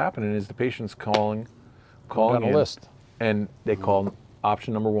 What's happening is the patient's calling on a list, and they call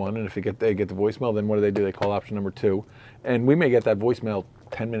option number 1, and if they get the voicemail, then what do? They call option number 2, and we may get that voicemail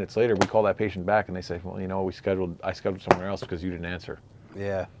 10 minutes later. We call that patient back, and they say, well, I scheduled somewhere else because you didn't answer.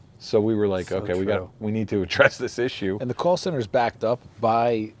 Yeah. So we were like, okay, we need to address this issue. And the call center is backed up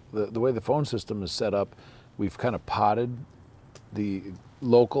by the way the phone system is set up. We've kind of potted the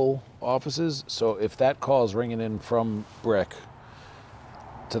local offices. So if that call is ringing in from Brick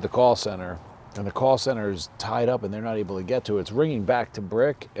to the call center, and the call center is tied up and they're not able to get to it, it's ringing back to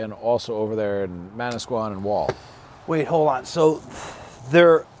Brick and also over there in Manasquan and Wall. Wait, hold on. So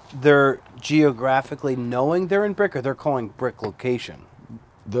they're geographically knowing they're in Brick, or they're calling Brick location?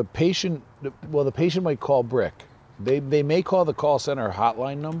 The patient might call Brick. They may call the call center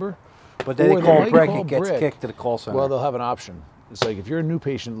hotline number. But then they call Brick, it gets kicked to the call center. Well, they'll have an option. It's like, if you're a new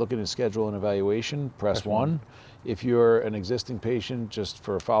patient looking to schedule an evaluation, press 1. If you're an existing patient, just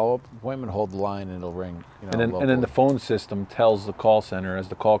for a follow-up appointment, hold the line and it'll ring. And then the phone system tells the call center, as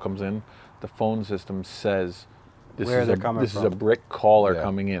the call comes in, the phone system says, this is a Brick caller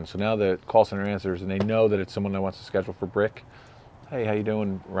coming in. So now the call center answers, and they know that it's someone that wants to schedule for Brick. Hey, how you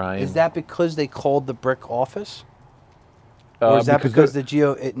doing, Ryan? Is that because they called the Brick office? Or is that because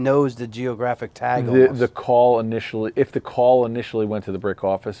it knows the geographic tag? The call initially, if the call initially went to the Brick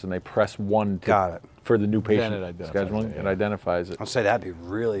office and they press 1 for the new patient scheduling, it identifies it. I'll say that'd be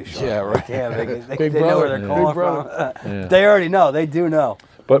really sharp. Yeah, right. Yeah, they know where they're calling from. Yeah. They already know. They do know.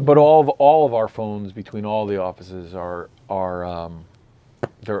 But all of our phones between all the offices are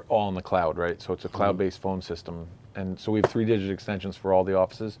they're all in the cloud, right? So it's a cloud-based phone system, and so we have 3-digit extensions for all the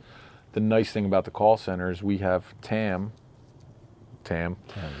offices. the nice thing about the call center is we have Tam, Tam's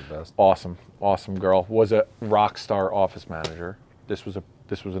the best. awesome girl, was a rock star office manager. This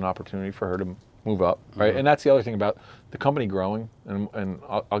was an opportunity for her to move up, right? Mm-hmm. And that's the other thing about the company growing, and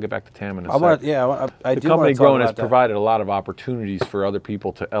I'll get back to Tam in a second. The Company growing has provided a lot of opportunities for other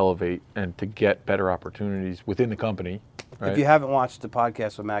people to elevate and to get better opportunities within the company. Right? If you haven't watched the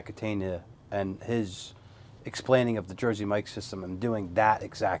podcast with Matt Catania and his explaining of the Jersey Mike system and doing that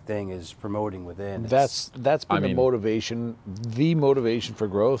exact thing is promoting within. That's been the motivation. The motivation for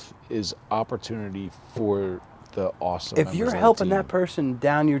growth is opportunity for the awesome. If you're helping that person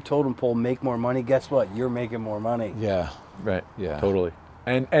down your totem pole make more money, guess what? You're making more money. Yeah. Right. Yeah. Totally.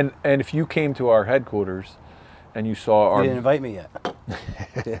 And if you came to our headquarters and you saw our... You didn't invite me yet.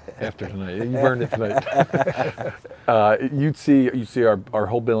 After tonight. You burned it tonight. You'd see our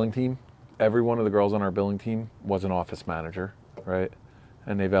whole billing team. Every one of the girls on our billing team was an office manager, right?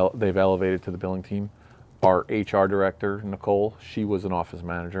 And they've elevated to the billing team. Our HR director, Nicole, she was an office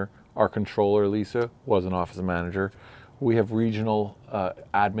manager. Our controller, Lisa, was an office manager. We have regional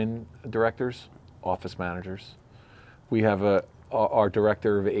admin directors, office managers. We have our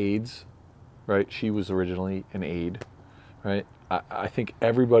director of aides, right? She was originally an aide, right? I think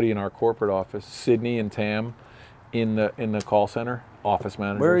everybody in our corporate office, Sydney and Tam, in the call center, office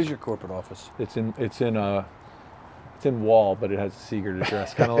managers. Where is your corporate office? It's in Wall, but it has a secret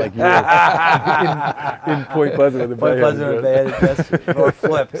address, kind of like you in Point Pleasant with the Point Pleasant with Bay Head address, or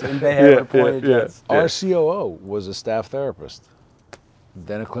flipped in Bay Head with a point address. Our COO was a staff therapist,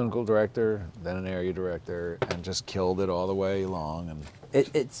 then a clinical director, then an area director, and just killed it all the way along. And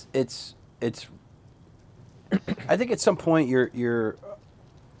it's. I think at some point you're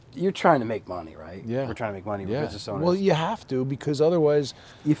trying to make money, right? Yeah. We're trying to make money with business owners. Well, you have to, because otherwise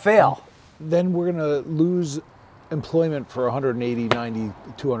you fail. Then we're going to lose employment for 180, 90,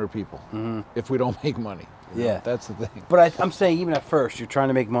 200 people if we don't make money. You know, that's the thing. But I'm saying even at first, you're trying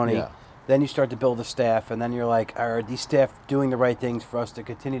to make money. Yeah. Then you start to build a staff, and then you're like, are these staff doing the right things for us to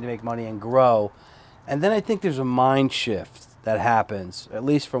continue to make money and grow? And then I think there's a mind shift that happens, at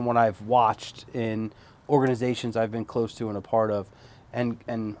least from what I've watched in organizations I've been close to and a part of,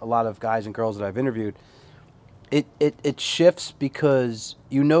 and a lot of guys and girls that I've interviewed. It shifts because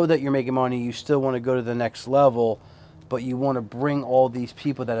you know that you're making money, you still want to go to the next level, but you want to bring all these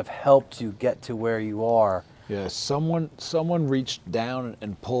people that have helped you get to where you are. Yeah, someone reached down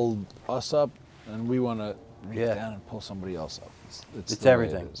and pulled us up, and we want to reach down and pull somebody else up. It's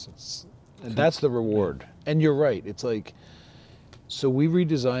everything. And that's the reward. And you're right. It's like, so we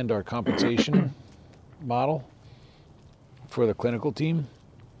redesigned our compensation model for the clinical team.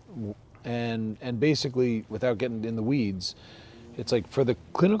 And basically, without getting in the weeds, it's like for the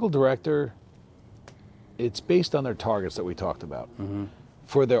clinical director, it's based on their targets that we talked about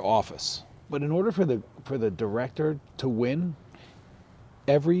for their office. But in order for the director to win,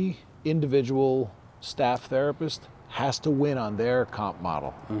 every individual staff therapist has to win on their comp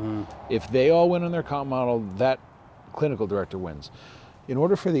model. If they all win on their comp model, that clinical director wins. In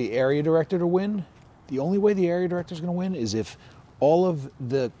order for the area director to win, the only way the area director is going to win is if all of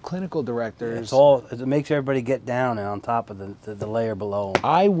the clinical directors... It makes everybody get down and on top of the layer below them.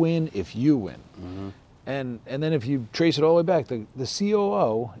 I win if you win. And then if you trace it all the way back, the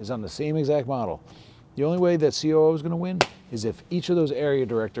COO is on the same exact model. The only way that COO is going to win is if each of those area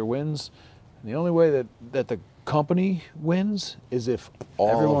director wins. And the only way that the company wins is if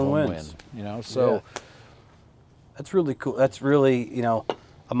all of them win. You know, so... That's really cool. That's really,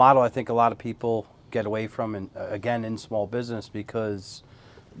 a model I think a lot of people get away from, and again in small business, because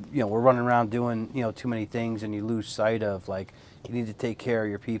we're running around doing too many things, and you lose sight of like you need to take care of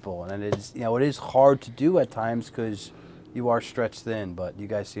your people, and it is hard to do at times because you are stretched thin. But you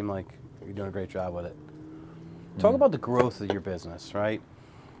guys seem like you're doing a great job with it. Talk about the growth of your business, right?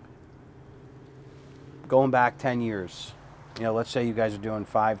 Going back 10 years, let's say you guys are doing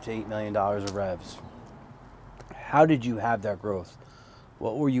 $5 to $8 million of revs. How did you have that growth?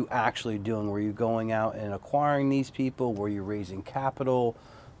 What were you actually doing? Were you going out and acquiring these people? Were you raising capital?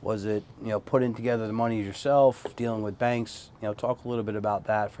 Was it, putting together the money yourself, dealing with banks? Talk a little bit about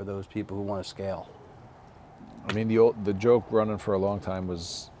that for those people who want to scale. I mean, the joke running for a long time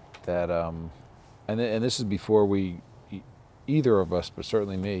was that, and this is before either of us, but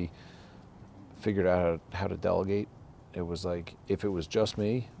certainly me, figured out how to delegate. It was like, if it was just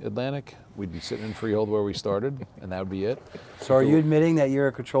me, Atlantic, we'd be sitting in Freehold where we started, and that would be it. So are you admitting that you're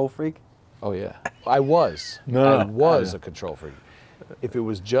a control freak? Oh, yeah. I was. I was a control freak. If it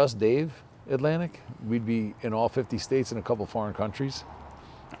was just Dave, Atlantic, we'd be in all 50 states and a couple foreign countries.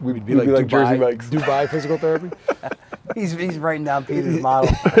 We'd be like Dubai, Jersey Mike's. Dubai physical therapy. He's writing down Peter's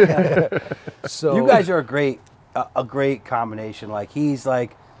model. So You guys are a great combination. Like he's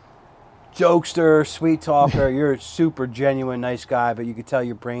like jokester, sweet talker. You're a super genuine, nice guy, but you could tell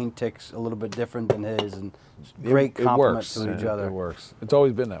your brain ticks a little bit different than his, and great compliments to each other. It works. It's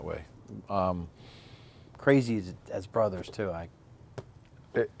always been that way. Crazy as brothers too.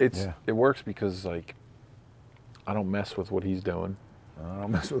 It works because like I don't mess with what he's doing, I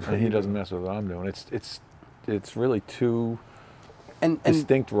don't mess with and he doesn't mess with what I'm doing. It's really two and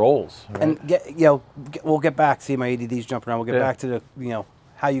distinct roles. Right? And we'll get back. See, my ADD's jumping around. We'll get back to the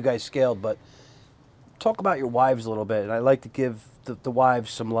how you guys scaled, but talk about your wives a little bit. And I like to give the wives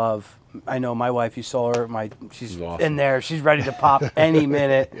some love. I know my wife. You saw her. She's awesome. in there. She's ready to pop any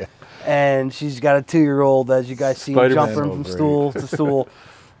minute. Yeah. And she's got a 2-year-old, as you guys see, jumping from stool to stool.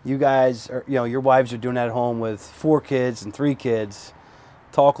 You guys are, your wives are doing that at home with 4 kids and 3 kids.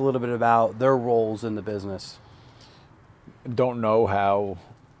 Talk a little bit about their roles in the business. Don't know how.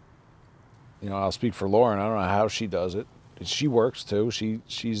 I'll speak for Lauren. I don't know how she does it. She works too.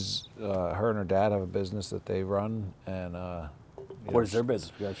 She's her and her dad have a business that they run, and what is their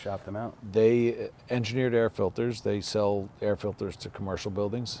business? You guys shop them out. They engineered air filters. They sell air filters to commercial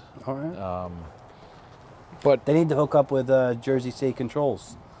buildings. All right. But they need to hook up with Jersey State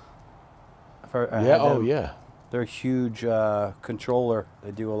Controls. Yeah. They're a huge controller. They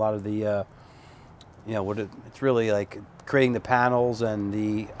do a lot of the, it's really like creating the panels and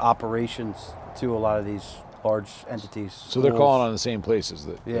the operations to a lot of these large entities. So they're calling on the same places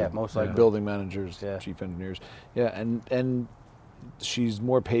that most likely building managers, chief engineers. Yeah, and she's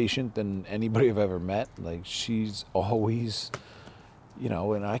more patient than anybody I've ever met. Like she's always,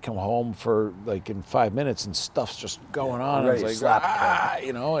 and I come home for like in 5 minutes and stuff's just going on. Ready it's to like slap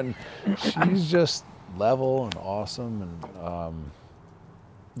and she's just level and awesome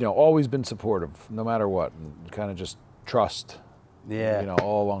and always been supportive no matter what, and kind of just trust. Yeah.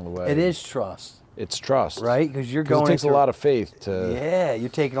 All along the way. It is trust. It's trust, right? Because you're going. It takes a lot of faith to. Yeah, you're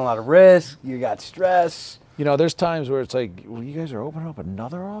taking a lot of risk. You got stress. There's times where it's like, well, you guys are opening up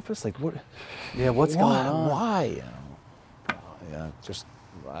another office. Like what? Yeah, what's going on? Why? Just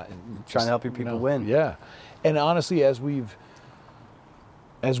trying to help your people win. Yeah, and honestly, as we've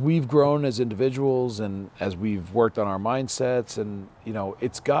grown as individuals and as we've worked on our mindsets, and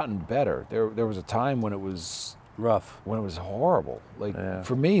it's gotten better. There was a time when it was rough, when it was horrible. Like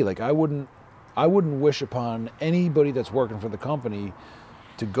for me, like I wouldn't wish upon anybody that's working for the company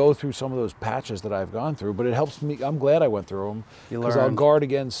to go through some of those patches that I've gone through, but it helps me. I'm glad I went through them because I'll guard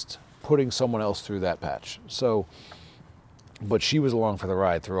against putting someone else through that patch. So, but she was along for the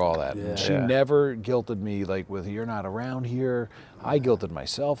ride through all that. Yeah. She never guilted me like with, you're not around here. I guilted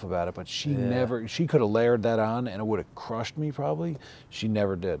myself about it, but she could have layered that on and it would have crushed me probably. She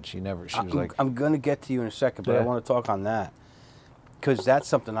never did. She was like. I'm going to get to you in a second, but I want to talk on that. Because that's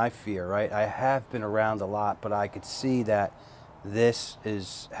something I fear, right? I have been around a lot, but I could see that this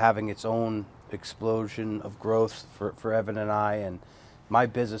is having its own explosion of growth for Evan and I, and my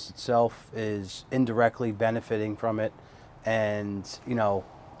business itself is indirectly benefiting from it, and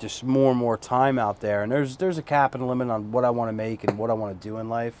just more and more time out there. And there's a cap and limit on what I want to make and what I want to do in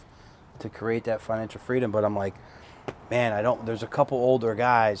life to create that financial freedom. But I'm like, man, there's a couple older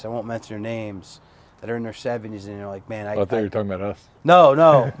guys, I won't mention their names, that are in their 70s, and they're like, man, I thought you were talking about us.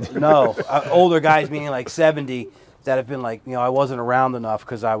 No. Older guys meaning like 70 that have been like, I wasn't around enough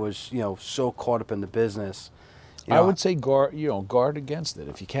because I was, so caught up in the business. I would say guard against it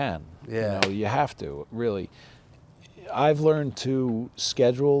if you can. Yeah. You have to, really. I've learned to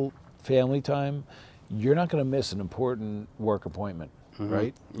schedule family time. You're not going to miss an important work appointment,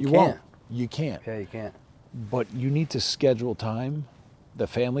 right? You won't. You can't. Yeah, you can't. But you need to schedule time, the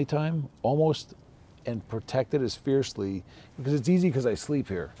family time, almost, and protect it as fiercely, because it's easy because I sleep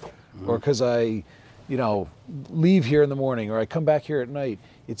here, or because I, leave here in the morning, or I come back here at night.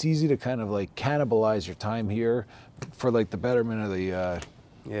 It's easy to kind of like cannibalize your time here for like the betterment of the,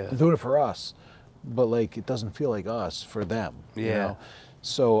 I'm doing it for us, but like it doesn't feel like us for them. Yeah.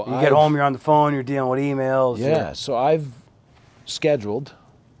 So you get home, you're on the phone, you're dealing with emails. Yeah. So I've scheduled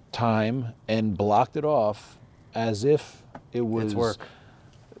time and blocked it off as if it was work.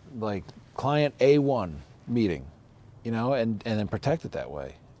 Like client A1 meeting, and then protect it that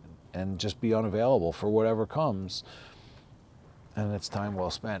way and just be unavailable for whatever comes, and it's time well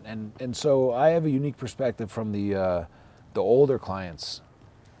spent. And so I have a unique perspective from the older clients.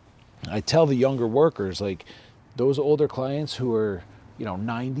 I tell the younger workers, like those older clients who are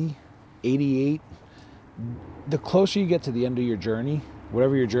 90, 88, the closer you get to the end of your journey,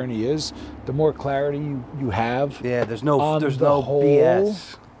 whatever your journey is, the more clarity you have. Yeah, there's no whole,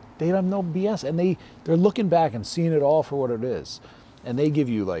 BS. they have no BS, and they're looking back and seeing it all for what it is, and they give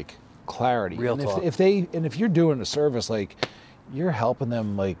you like clarity. Real and talk. If you're doing a service, like you're helping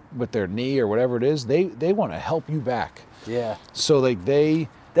them like with their knee or whatever it is, they want to help you back. Yeah. So like they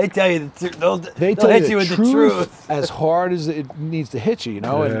tell you the truth. They'll tell hit you with the truth. as hard as it needs to hit you,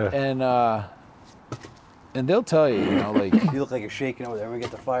 Yeah. and they'll tell you, like You look like you're shaking over there. We get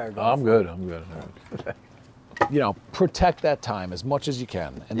the fire going. I'm good. protect that time as much as you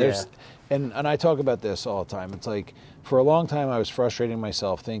can. And there's and I talk about this all the time. It's like for a long time I was frustrating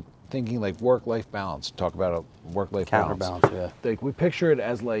myself thinking like work-life balance. Talk about a work-life balance. Counterbalance, yeah. Like we picture it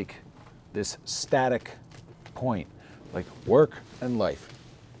as like this static point, like work and life.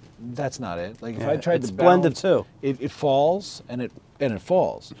 That's not it. Like if I tried to balance, blended too. it falls and it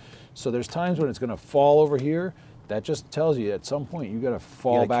falls. So there's times when it's going to fall over here. That just tells you at some point you got to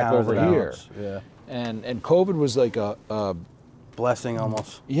fall back over here. Yeah. And COVID was like a Blessing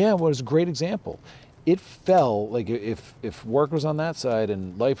almost. yeah, well, it was a great example. It fell, like if work was on that side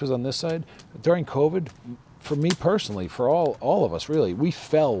and life was on this side, during COVID, for me personally, for all of us really, we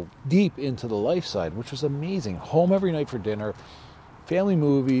fell deep into the life side, which was amazing. Home every night for dinner, family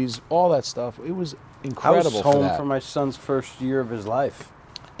movies, all that stuff. It was incredible. I was home for my son's first year of his life.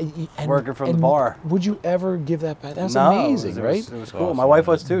 And working from the bar. Would you ever give that back? That was No, amazing, it right? was, it was cool. My wife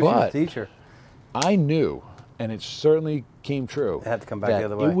was too. She was But- a teacher. I knew, and it certainly came true. It had to come back that the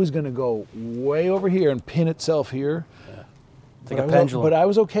other way. It was going to go way over here and pin itself here. It's like a But pendulum. But I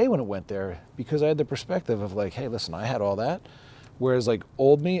was okay when it went there because I had the perspective of like, hey, listen, I had all that. Whereas like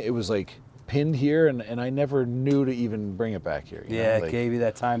old me, it was like pinned here, and I never knew to even bring it back here. Yeah, like, it gave you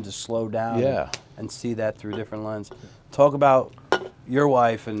that time to slow down Yeah. and see that through different lens. Talk about your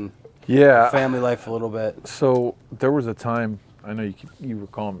wife and Yeah. family life a little bit. So there was a time. I know you were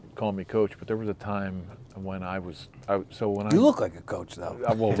calling me coach, but there was a time when I was. You look like a coach, though.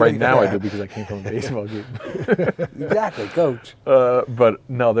 Well, right now I do because I came from a baseball game. Exactly, coach. But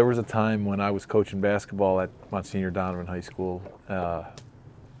no, there was a time when I was coaching basketball at Monsignor Donovan High School,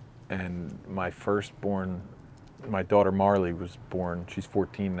 and my firstborn, my daughter Marley, was born. She's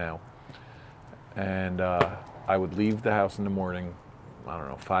 14 now, and I would leave the house in the morning, I don't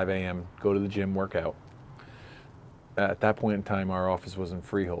know, 5 a.m., go to the gym, work out. At that point in time, our office was in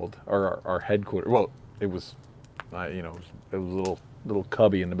Freehold, or our headquarters. Well, it was, it was a little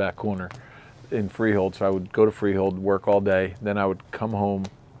cubby in the back corner in Freehold. So I would go to Freehold, work all day. Then I would come home.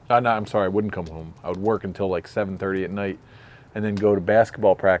 No, I'm sorry, I wouldn't come home. I would work until like 7:30 at night, and then go to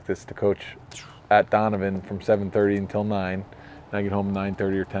basketball practice to coach at Donovan from 7:30 until 9. And I get home at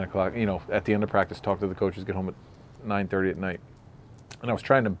 9:30 or 10 o'clock. At the end of practice, talk to the coaches, get home at 9:30 at night. And I was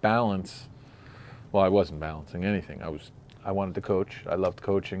trying to balance. Well, I wasn't balancing anything. I wanted to coach. I loved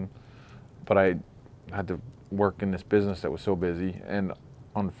coaching, but I had to work in this business that was so busy. And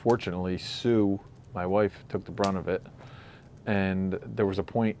unfortunately, Sue, my wife, took the brunt of it. And there was a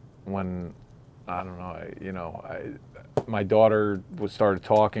point when, I don't know, my daughter started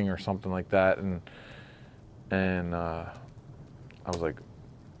talking or something like that, and I was like,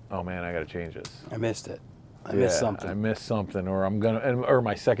 oh man, I got to change this. I missed it. I missed something. I missed something, or or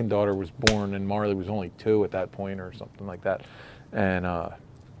my second daughter was born, and Marley was only 2 at that point, or something like that, and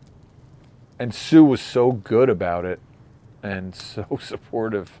Sue was so good about it, and so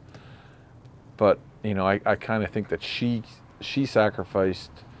supportive, but I kind of think that she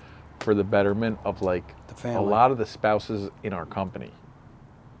sacrificed for the betterment of like The family. a lot of the spouses in our company,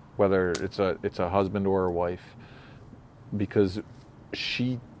 whether it's a husband or a wife, because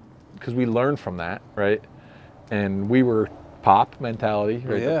we learned from that, right? And we were pop mentality,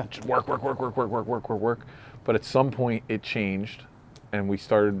 right? Yeah. Just work. But at some point it changed, and we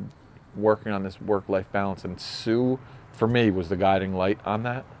started working on this work-life balance. And Sue, for me, was the guiding light on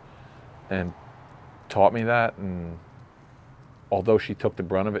that, and taught me that. And although she took the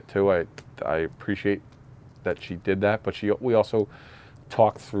brunt of it too, I appreciate that she did that. But we also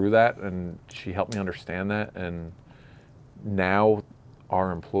talked through that, and she helped me understand that. And now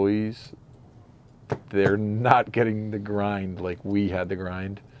our employees, they're not getting the grind like we had the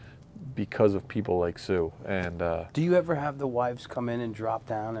grind because of people like Sue. And Do you ever have the wives come in and drop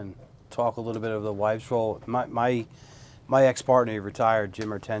down and talk a little bit of the wives' role? My ex-partner, he retired, Jim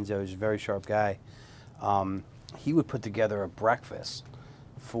Mertenzo, he's a very sharp guy. He would put together a breakfast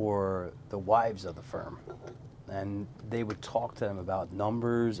for the wives of the firm, and they would talk to them about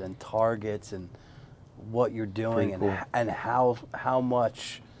numbers and targets and what you're doing, Pretty cool. and how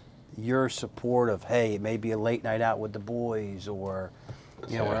much your support of, hey, it may be a late night out with the boys, or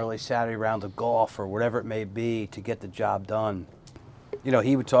an early Saturday round of golf, or whatever it may be to get the job done.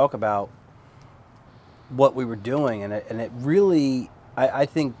 He would talk about what we were doing, and it really I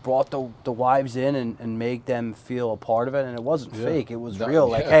think brought the wives in and made them feel a part of it, and it wasn't fake. It was real.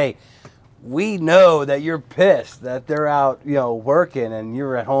 Like, hey, we know that you're pissed that they're out, working and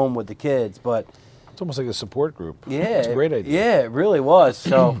you're at home with the kids, but it's almost like a support group. Yeah, it's a great idea. Yeah, it really was.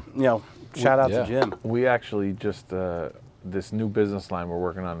 So, shout out to Jim. We actually just this new business line we're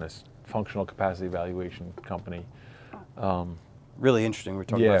working on, this functional capacity evaluation company. Really interesting. We were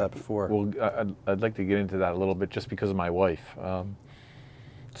talking about that before. Well, I'd like to get into that a little bit just because of my wife.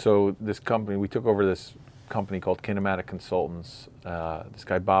 So this company, we took over this company called Kinematic Consultants. This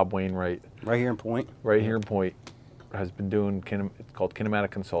guy, Bob Wainwright. Right here in Point? Right here in Point. Has been doing, it's called Kinematic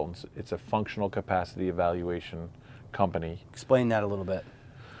Consultants. It's a functional capacity evaluation company. Explain that a little bit.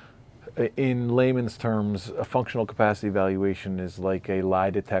 In layman's terms, a functional capacity evaluation is like a lie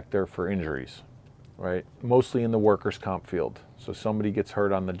detector for injuries, right? Mostly in the workers' comp field. So somebody gets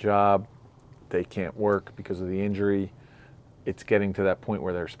hurt on the job, they can't work because of the injury. It's getting to that point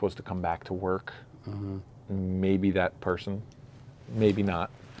where they're supposed to come back to work. Mm-hmm. Maybe that person, maybe not,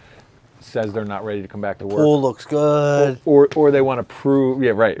 says they're not ready to come back to work. Pool looks good. Or they want to prove,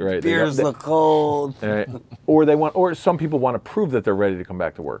 right. Beers look cold. Right. Or some people want to prove that they're ready to come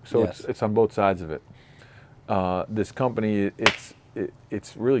back to work. So it's on both sides of it. This company,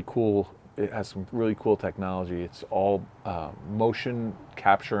 it's really cool. It has some really cool technology. It's all motion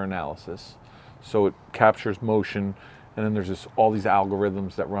capture analysis. So it captures motion, and then there's all these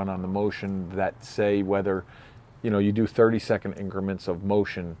algorithms that run on the motion that say whether, you do 30-second increments of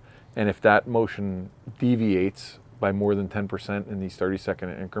motion, and if that motion deviates by more than 10% in these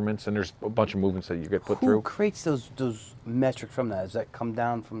 30-second increments, and there's a bunch of movements that you get put through. Who creates those metrics from that? Does that come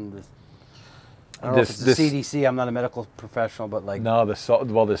down from this? I don't know if it's the CDC. I'm not a medical professional, but like... No, this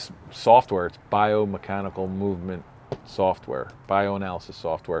software, it's biomechanical movement software, bioanalysis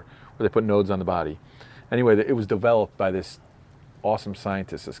software, where they put nodes on the body. Anyway, it was developed by this awesome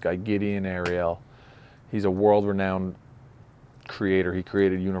scientist, this guy, Gideon Ariel. He's a world-renowned creator. He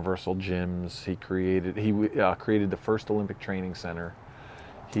created universal gyms. He created the first Olympic training center.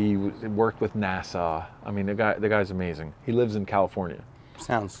 He worked with NASA. I mean, the guy's amazing. He lives in California.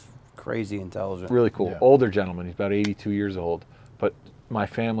 Sounds crazy intelligent. Really cool. Yeah. Older gentleman. He's about 82 years old. But my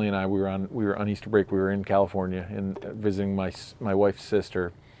family and I, we were on Easter break. We were in California and visiting my wife's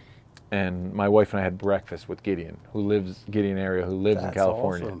sister. And my wife and I had breakfast with Gideon Ariel, who lives in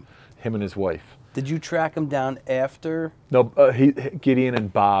California. Awesome. Him and his wife. Did you track him down after? No, Gideon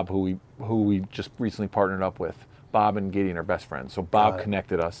and Bob, who we just recently partnered up with. Bob and Gideon are best friends. So Bob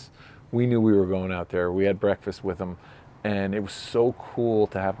connected us. We knew we were going out there. We had breakfast with him. And it was so cool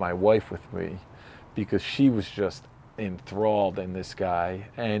to have my wife with me because she was just enthralled in this guy.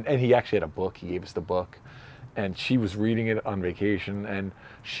 And he actually had a book. He gave us the book. And she was reading it on vacation. And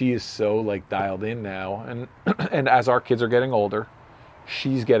she is so dialed in now. And as our kids are getting older,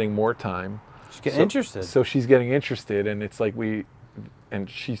 she's getting more time. She's getting interested. So she's getting interested, and it's and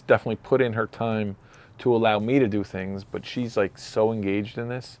she's definitely put in her time to allow me to do things, but she's so engaged in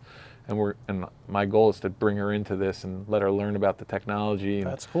this, and my goal is to bring her into this and let her learn about the technology. And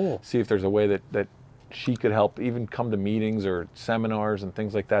that's cool. See if there's a way that she could help, even come to meetings or seminars and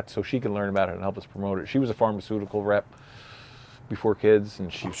things like that, so she can learn about it and help us promote it. She was a pharmaceutical rep before kids,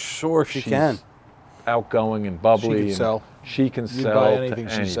 and I'm sure she's can. Outgoing and bubbly. She can sell. You buy anything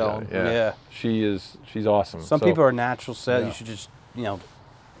she's selling. Yeah. She's awesome. Some people are natural set. Yeah. You should just,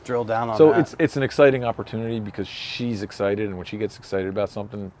 drill down on that. So it's an exciting opportunity because she's excited, and when she gets excited about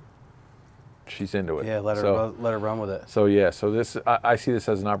something, she's into it. Yeah, let her run with it. So this I see this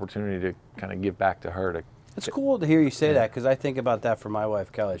as an opportunity to kind of give back to her. It's cool to hear you say that because I think about that for my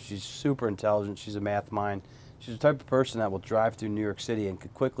wife, Kelly. She's super intelligent. She's a math mind. She's the type of person that will drive through New York City and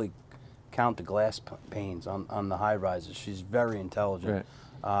could quickly count the glass panes on the high rises. She's very intelligent.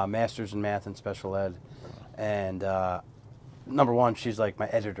 Right. Master's in math and special ed. And number one, she's like my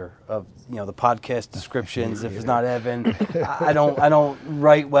editor of the podcast descriptions. If it's not Evan, I don't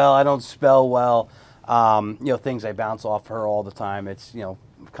write well. I don't spell well. Things I bounce off her all the time. It's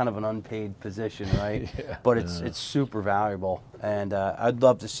kind of an unpaid position, right? But it's super valuable, and I'd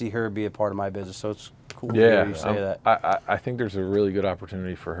love to see her be a part of my business. So it's cool to hear you say that. I think there's a really good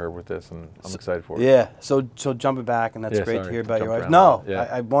opportunity for her with this, and I'm excited for it. Yeah. So jumping back, and that's great to hear about your wife. No,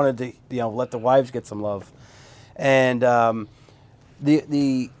 I wanted to let the wives get some love, and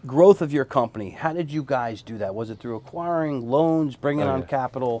the growth of your company. How did you guys do that? Was it through acquiring loans, bringing on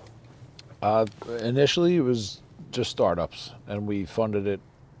capital? Initially, it was just startups, and we funded it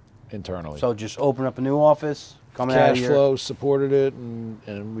internally. So just open up a new office, coming out of cash flow supported it,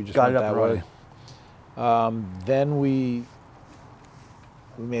 and we just got went it up that way. Then we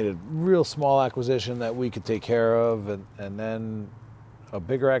made a real small acquisition that we could take care of, and then a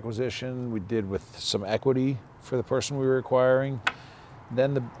bigger acquisition we did with some equity for the person we were acquiring.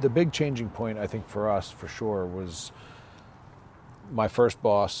 Then the big changing point, I think, for us, for sure, was my first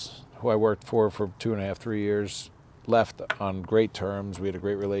boss, who I worked for 2.5, 3 years, left on great terms. We had a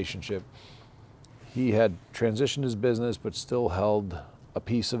great relationship. He had transitioned his business, but still held a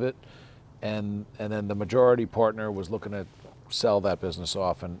piece of it. And then the majority partner was looking to sell that business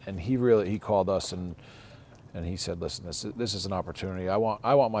off. And he called us and he said, listen, this is an opportunity. I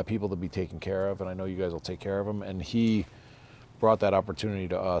want my people to be taken care of, and I know you guys will take care of them. And he brought that opportunity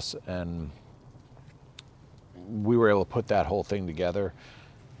to us, and we were able to put that whole thing together.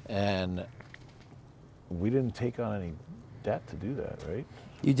 And we didn't take on any debt to do that, right?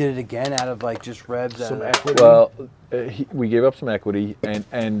 You did it again out of like just revs? Some equity. Well, we gave up some equity,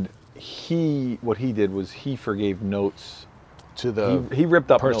 and what he did was he forgave notes. To the He ripped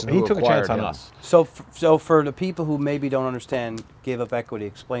up person notes. He who took a chance acquired on him. us. So for the people who maybe don't understand, gave up equity,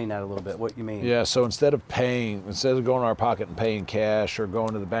 explain that a little bit, what you mean. Yeah, so instead of going to our pocket and paying cash or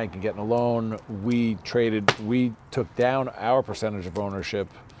going to the bank and getting a loan, we took down our percentage of ownership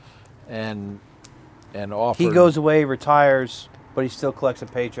and offered. He goes away, retires, but he still collects a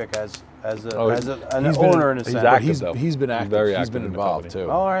paycheck as an owner in a sense. active, though. He's been active. Very He's active been in the involved company. too.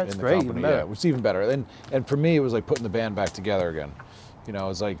 All right, that's in the great, company, even better. yeah, which is even better. And for me, it was like putting the band back together again. You know,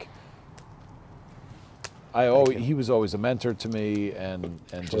 it's like he was always a mentor to me, and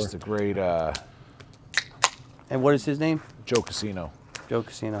just a great And what is his name? Joe Casino. Joe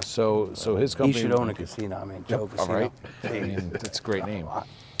Casino. So his He company. should own a casino. I mean, Joe Casino. All right. I mean, it's a great name.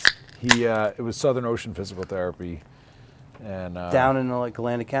 It was Southern Ocean Physical Therapy, and Down in like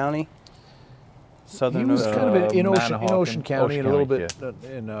Atlantic County? Southern he was Ocean. kind of in Manahawkin, Ocean County, and a little County,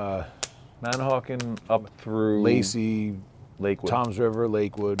 bit in Manahawkin up through Lacey, Lakewood. Toms River,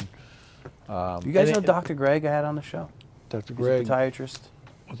 Lakewood. You guys know Dr. Greg I had on the show? Dr. He's Greg. a podiatrist.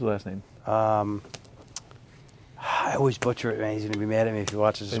 What's the last name? I always butcher it, man. He's going to be mad at me if he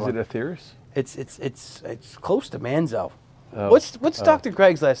watches this Is one. it Atheris? It's close to Manzo. Oh. What's Dr.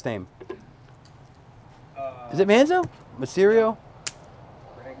 Greg's last name? Is it Manzo? Mysterio?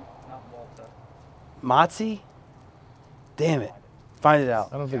 Greg, not Walter. Motzi? Damn it. Find it out.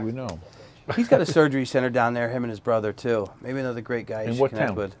 I don't think we know. He's got a surgery center down there, him and his brother, too. Maybe another great guy you In should what connect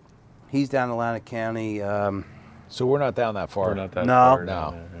town? with. He's down in Atlantic County. So we're not down that far. We're not that No. far No.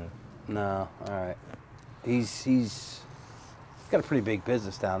 down there, yeah. No, all right. He's got a pretty big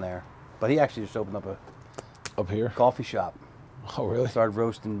business down there. But he actually just opened up a Up here? coffee shop. Oh, really? Started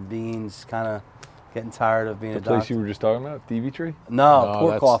roasting beans, kind of getting tired of being The a place doctor. you were just talking about, DV Tree? No, No,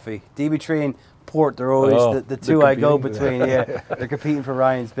 port that's- coffee. DB Tree and port, they're always Oh, the they're two I go competing? between. Yeah, they're competing for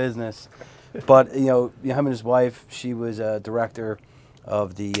Ryan's business. But him and his wife, she was a director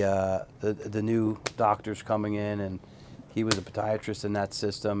of the new doctors coming in, and he was a podiatrist in that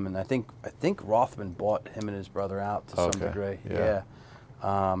system. And I think Rothman bought him and his brother out to some Okay, degree. yeah.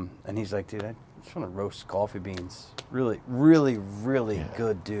 And he's like, dude, I just want to roast coffee beans. Really, really, really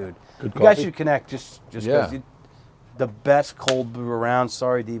good dude. Good You guys coffee? should connect just because Yeah. the best cold brew around.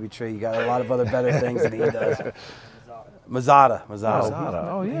 Sorry, DB Tree, you got a lot of other better things than he does. Mazzata.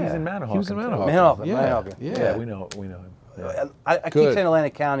 Oh, yeah. He's in Manahawkin. He was in too. Manahawkin. Manahawkin. Yeah. Yeah, we know him. Yeah. I keep Good. saying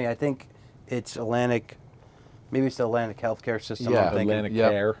Atlantic County. I think it's Atlantic. Maybe it's the Atlantic healthcare system. Yeah. I'm thinking. Atlantic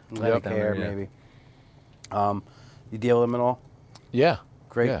Yep. Care. Atlantic Down Care, there, yeah. maybe. You deal with him at all? Yeah.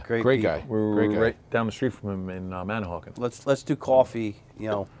 Great, Yeah. great Great people. guy. We're Great guy. right down the street from him in Manahawkin. Let's do coffee.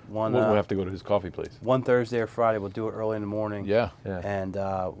 One We'll have to go to his coffee place. one Thursday or Friday. We'll do it early in the morning. Yeah. Yeah. And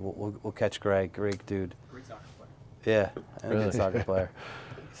we'll catch Greg. Great dude. Great soccer player. Yeah, and a Really? good soccer player.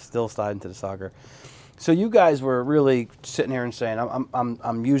 Still sliding to the soccer. So you guys were really sitting here and saying,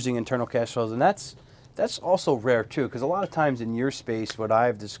 I'm using internal cash flows, and that's also rare too, because a lot of times in your space, what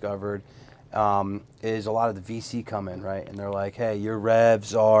I've discovered is a lot of the VC come in, right, and they're like, hey, your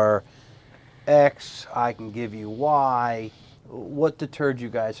revs are X, I can give you Y. What deterred you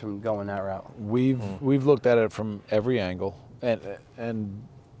guys from going that route? We've looked at it from every angle, and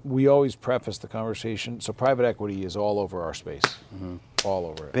we always preface the conversation. So private equity is all over our space, all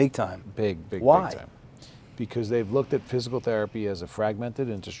over it. Big time. Big Why? time. Because they've looked at physical therapy as a fragmented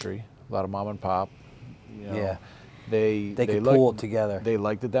industry, a lot of mom and pop. Yeah. They can like, pull it together. They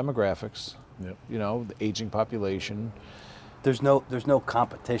like the demographics. Yep. The aging population. There's no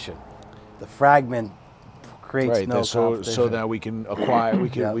competition. The fragment creates Right. no so competition. now we can acquire. We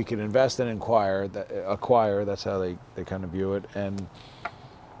can Yeah. we can invest and acquire. Acquire. That's how they kind of view it.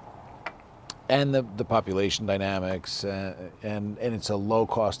 And the population dynamics, and it's a low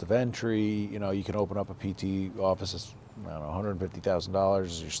cost of entry. You can open up a PT office. It's $150,000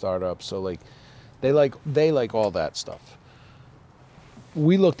 as your startup. So they like all that stuff.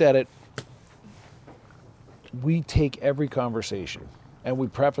 we looked at it, we take every conversation and we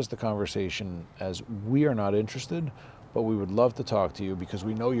preface the conversation as we are not interested, but we would love to talk to you because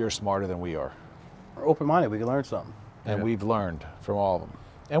we know you're smarter than we are. We're open-minded. We can learn something. And we've learned from all of them.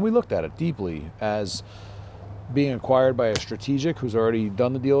 And we looked at it deeply as being acquired by a strategic who's already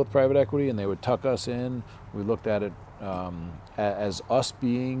done the deal with private equity, and they would tuck us in. We looked at it as us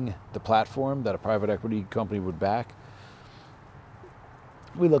being the platform that a private equity company would back.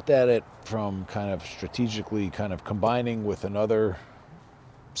 We looked at it from kind of strategically kind of combining with another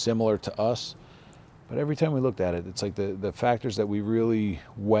similar to us. But every time we looked at it, it's like the factors that we really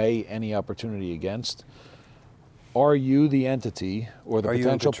weigh any opportunity against. Are you the entity or the Are you in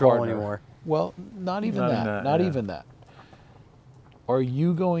potential control partner? anymore? Well, not even Not that. that, Not yeah. even that. Are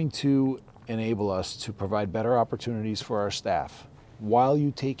you going to enable us to provide better opportunities for our staff while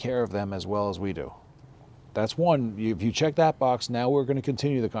you take care of them as well as we do? That's one. If you check that box, now we're going to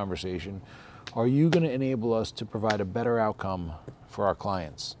continue the conversation. Are you going to enable us to provide a better outcome for our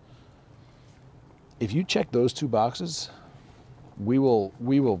clients? If you check those two boxes, we will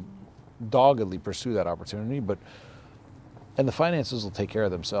doggedly pursue that opportunity, and the finances will take care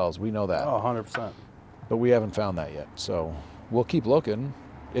of themselves. We know that. Oh, 100%. But we haven't found that yet. So we'll keep looking.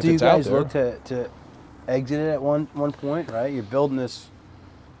 If Do you it's out guys there. look to exit it at one point, right? You're building this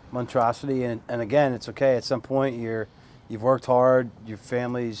monstrosity, and again, it's okay. At some point, you've worked hard. Your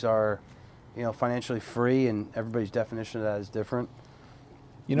families are, financially free, and everybody's definition of that is different.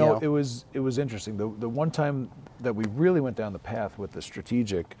 You know, it was interesting. The one time that we really went down the path with the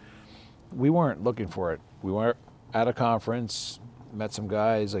strategic, we weren't looking for it. We were at a conference, met some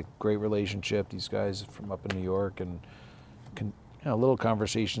guys, like great relationship. These guys from up in New York, and a little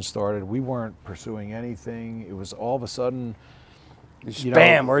conversation started. We weren't pursuing anything. It was all of a sudden,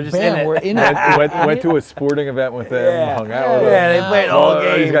 Bam, we're just in it. We're in it. went to a sporting event with them, hung out with them. Yeah, they played all Oh,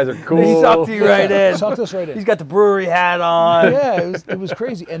 game. these guys are cool. He sucked you right in. Sucked us right in. He's got the brewery hat on. Yeah, it was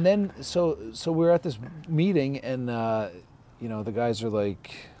crazy. And then so we're at this meeting, and the guys are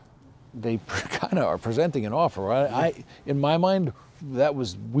like, they kind of are presenting an offer. Right? I in my mind,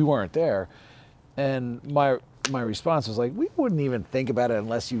 we weren't there, and my response was like, we wouldn't even think about it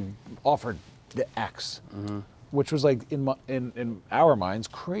unless you offered the X, which was like in our minds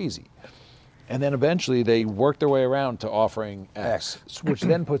crazy. And then eventually they worked their way around to offering X, which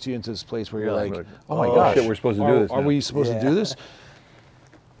then puts you into this place where you're like, oh my gosh, shit, we're supposed to do this Are now. we supposed to do this?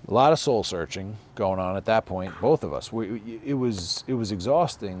 A lot of soul searching going on at that point, both of us. It was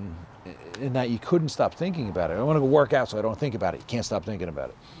exhausting in that you couldn't stop thinking about it. I want to go work out so I don't think about it. You can't stop thinking about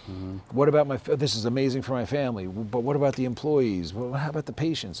it. What about this is amazing for my family, but what about the employees? Well, how about the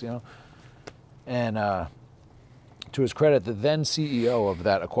patients, And to his credit, the then CEO of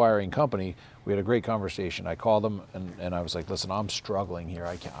that acquiring company, we had a great conversation. I called him and I was like, listen, I'm struggling here.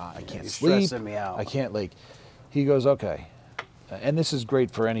 I can't You're sleep. stressing me out. I can't he goes, okay. And this is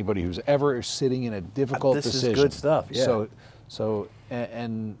great for anybody who's ever sitting in a difficult This is decision. good stuff, yeah. So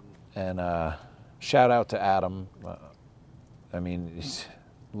shout out to Adam.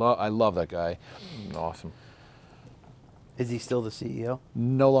 I love that guy. Awesome. Is he still the CEO?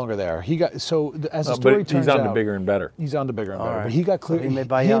 No longer there. He got as the But story turns he's on out, to bigger and better. He's on to bigger and All better. right. But he got clear. So he may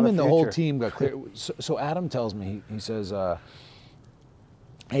buy you out him in and the the whole future. team got clear. So Adam tells me, he says,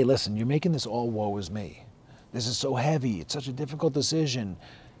 hey, listen, you're making this all woe is me. This is so heavy. It's such a difficult decision.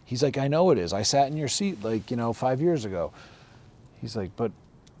 He's like, I know it is. I sat in your seat 5 years ago. He's like,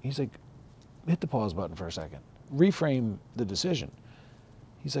 hit the pause button for a second. Reframe the decision.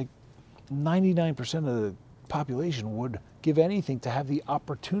 He's like, 99% of the population would give anything to have the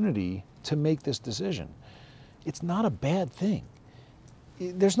opportunity to make this decision. It's not a bad thing.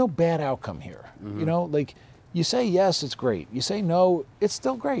 There's no bad outcome here. You say yes, it's great. You say no, it's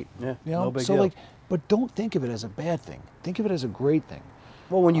still great. Yeah, no big deal. But don't think of it as a bad thing. Think of it as a great thing.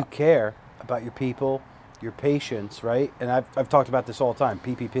 Well, when you care about your people, your patients, right? And I've talked about this all the time,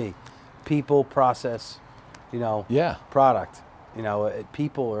 PPP. People, process, product.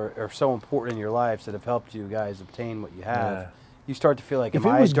 People are so important in your lives that have helped you guys obtain what you have. Yeah. You start to feel like, If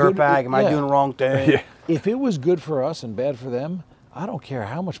am it I a was good- dirtbag? Am I yeah. doing the wrong thing? Yeah. If it was good for us and bad for them, I don't care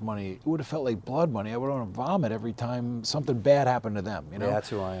how much money. It would have felt like blood money. I would want to vomit every time something bad happened to them. Yeah, that's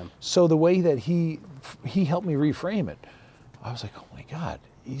who I am. So the way that he helped me reframe it, I was like, oh my God.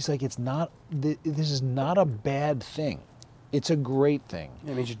 He's like, this is not a bad thing. It's a great thing.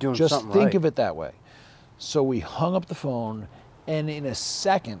 It means you're doing Just something think right. of it that way. So we hung up the phone, and in a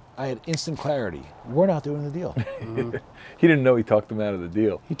second, I had instant clarity. We're not doing the deal. He didn't know he talked him out of the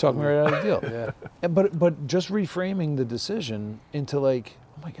deal. He talked me right out of the deal. Yeah. But just reframing the decision into oh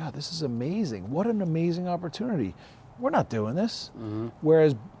my God, this is amazing. What an amazing opportunity. we're not doing this.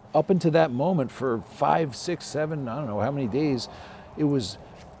 Whereas up until that moment for 5, 6, 7, I don't know how many days,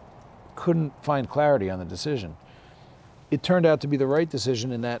 couldn't find clarity on the decision. It turned out to be the right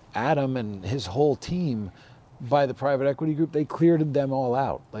decision in that Adam and his whole team, by the private equity group, they cleared them all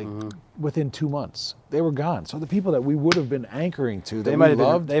out, like within 2 months. They were gone. So the people that we would have been anchoring to, that They we might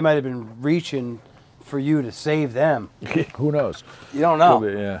loved, have been reaching for you to save them. who knows? You don't know.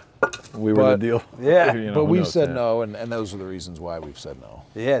 Yeah. We were But- the deal. Yeah. You know, But who we've knows, said yeah. no, and those are the reasons why we've said no.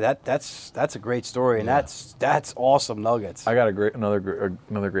 Yeah, that's a great story, and that's awesome nuggets. I got another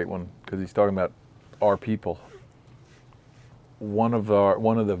great one because he's talking about our people. One of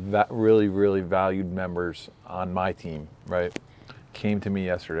the really, really valued members on my team, right, came to me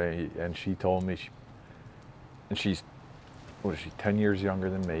yesterday, and she told me, she's 10 years younger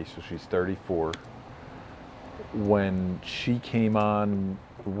than me, so she's 34. When she came on,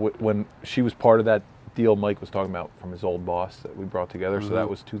 when she was part of that deal Mike was talking about from his old boss that we brought together, so that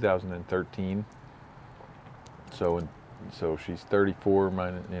was 2013. So she's 34,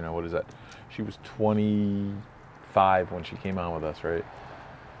 minus, what is that? She was 25 when she came on with us, right?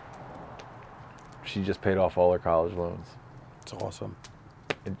 She just paid off all her college loans. It's awesome.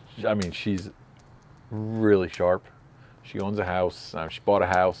 I mean, she's really sharp. She owns a house. She bought a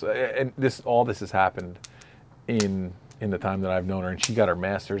house, and all this has happened in the time that I've known her. And she got her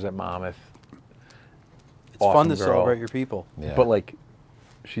master's at Monmouth. It's fun Awesome to girl. celebrate your people. Yeah. But like,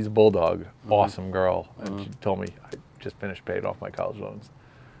 she's a bulldog, awesome girl, and she told me I just finished paying off my college loans,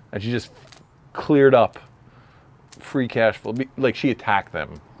 and she just cleared up free cash flow. Like, she attacked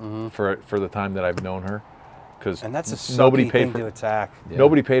them for the time that I've known her, because And that's a nobody sucky paid thing for to attack. Yeah.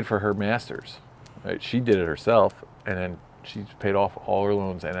 nobody paid for her masters. Right? She did it herself, and then she's paid off all her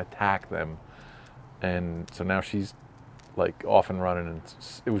loans and attacked them, and so now she's like off and running, and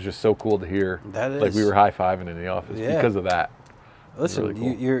it was just so cool to hear. That Like, we is. were high-fiving in the office Yeah. because of that. Listen,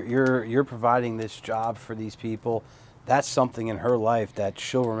 Really cool. you're providing this job for these people. That's something in her life that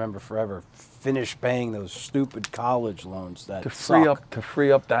she'll remember forever. Finish paying those stupid college loans that To free suck.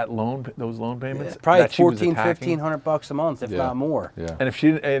 up those loan payments. Yeah, probably that she was 14, attacking. $1,500 a month, if Yeah. not more. Yeah. And if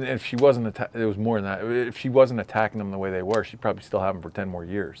she wasn't, it was more than that. If she wasn't attacking them the way they were, she'd probably still have them for 10 more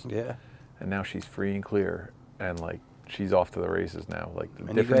years. Yeah. And now she's free and clear, and like, she's off to the races now. Like, the And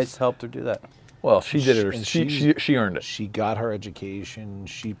you difference. guys helped her do that. Well, she did it. And She earned it. She got her education.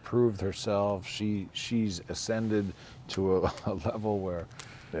 She proved herself. She's ascended to a level where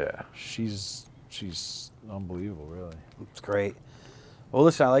Yeah. she's unbelievable, really. It's great. Well,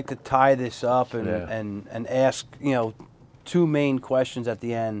 listen, I like to tie this up and Yeah. and ask, two main questions at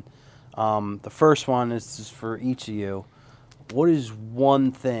the end. The first one is for each of you. What is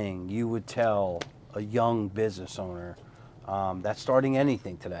one thing you would tell a young business owner that's starting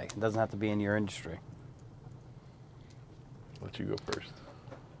anything today? It doesn't have to be in your industry. Let you go first.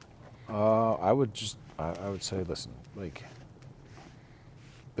 I would say, listen, like,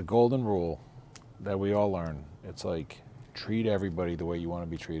 the golden rule that we all learn, it's like, treat everybody the way you want to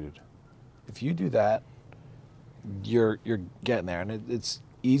be treated. If you do that, you're getting there. And it's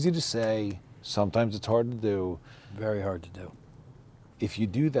easy to say, sometimes it's hard to do. Very hard to do. If you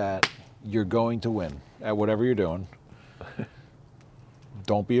do that, you're going to win at whatever you're doing.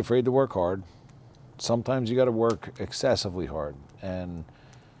 Don't be afraid to work hard. Sometimes you got to work excessively hard, and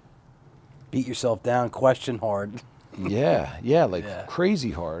Beat yourself down, question hard, yeah, like Yeah.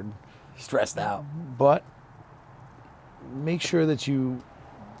 crazy hard. stressed out. But make sure that you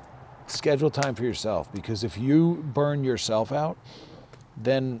schedule time for yourself, because if you burn yourself out,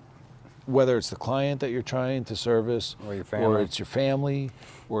 then whether it's the client that you're trying to service, Or your family. or it's your family,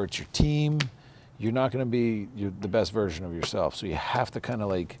 or it's your team, you're not going to be the best version of yourself. So you have to kind of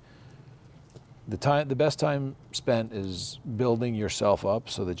like, the best time spent is building yourself up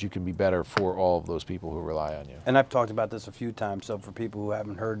so that you can be better for all of those people who rely on you. And I've talked about this a few times, so for people who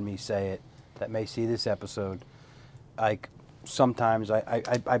haven't heard me say it that may see this episode, like, sometimes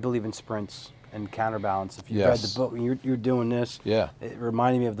I believe in sprints and counterbalance. If you read Yes. the book, and you're doing this, Yeah. it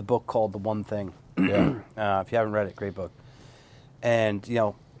reminded me of the book called The One Thing. Yeah. If you haven't read it, great book. And,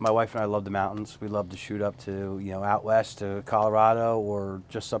 my wife and I love the mountains. We love to shoot up to, out west to Colorado or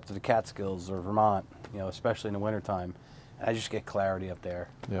just up to the Catskills or Vermont, especially in the wintertime. And I just get clarity up there.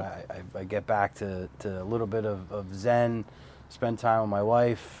 Yeah. I get back to a little bit of zen, spend time with my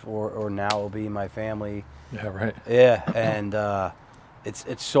wife, or now it'll be my family. Yeah, right. Yeah, and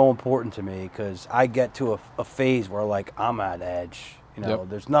it's so important to me because I get to a phase where, like, I'm at edge. Yep.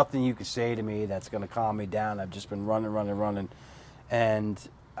 There's nothing you can say to me that's going to calm me down. I've just been running. And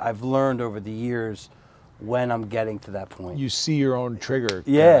I've learned over the years when I'm getting to that point. You see your own trigger.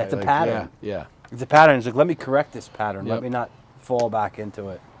 Yeah, it's a pattern. Yeah. If the pattern is like, let me correct this pattern. Yep. Let me not fall back into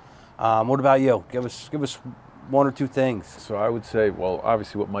it. What about you? Give us one or two things. So I would say, well,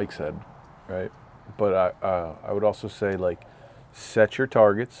 obviously what Mike said, right? But I would also say, like, set your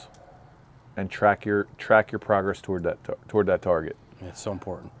targets and track your progress toward that target. Yeah, it's so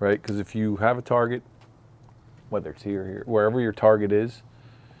important. Right? Because if you have a target, whether it's here or here, wherever your target is,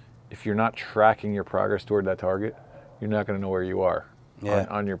 if you're not tracking your progress toward that target, you're not going to know where you are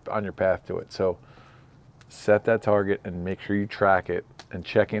on your path to it. So set that target and make sure you track it and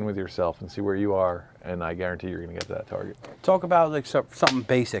check in with yourself and see where you are, and I guarantee you're going to get to that target. Talk about like something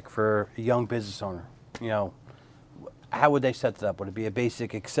basic for a young business owner. You know, how would they set it up? Would it be a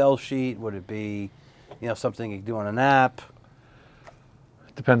basic Excel sheet? Would it be, something you do on an app?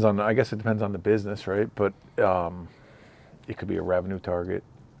 I guess it depends on the business, right? But it could be a revenue target.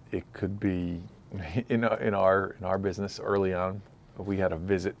 It could be in our business early on, we had a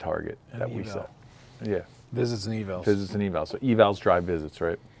visit target that we set. Yeah, Visits and evals. visits and evals. So evals drive visits,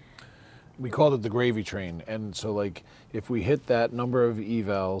 right? We called it the gravy train, and so like if we hit that number of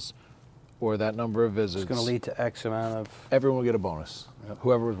evals or that number of visits, It's going to lead to X amount of. everyone would get a bonus. Yep.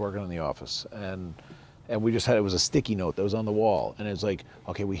 Whoever was working in the office, and we just had, it was a sticky note that was on the wall, and it's like,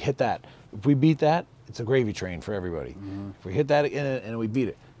 okay, we hit that. If we beat that, it's a gravy train for everybody. Mm-hmm. If we hit that and we beat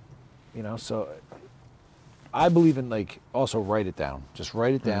it, so I believe in, like, also write it down. Just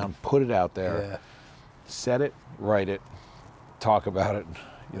write it down, put it out there, Yeah. set it, write it, talk about it.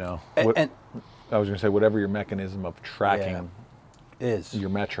 And I was going to say, whatever your mechanism of tracking is. your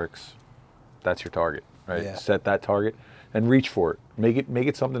metrics, that's your target, right? Yeah. Set that target and reach for it. Make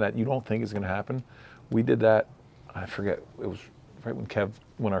it something that you don't think is going to happen. We did that. I forget. It was right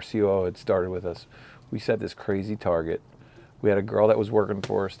when our COO had started with us. We set this crazy target. We had a girl that was working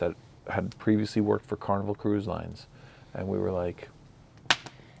for us that had previously worked for Carnival Cruise Lines, and we were like,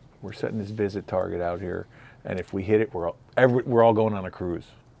 we're setting this visit target out here, and if we hit it, we're all going on a cruise.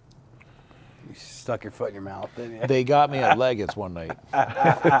 You stuck your foot in your mouth, didn't you? They got me at Leggett's one night,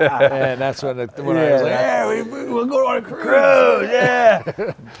 and that's when I was like, we'll go on a cruise.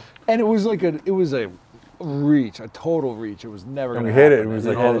 Yeah. and it was a reach, a total reach. It was never And going we to hit happen. it. It was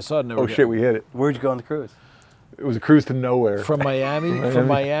And like, all of a sudden, oh shit, we hit it. Where'd you go on the cruise? It was a cruise to nowhere. From Miami to to,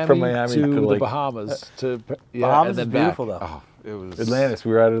 the like, Bahamas Bahamas and then is beautiful, back. though. Oh, it was Atlantis.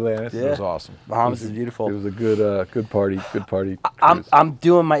 We were at Atlantis. It was awesome. Bahamas is beautiful. It was a good party. Good party. I'm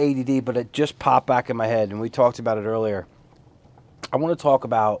doing my ADD, but it just popped back in my head, and we talked about it earlier. I want to talk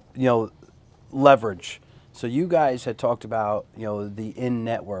about leverage. So you guys had talked about the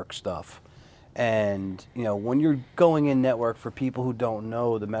in-network stuff, and when you're going in network, for people who don't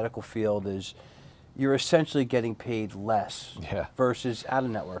know, the medical field is you're essentially getting paid less versus out of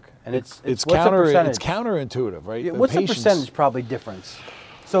network, and it's what's the percentage? It's counterintuitive, right? Yeah, what's the percentage probably difference?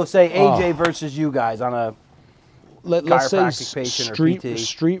 So say AJ versus you guys on a let's say chiropractic patient or PT.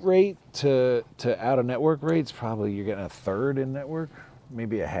 street rate to out of network rates, probably you're getting a third in network,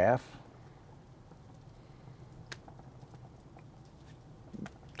 maybe a half.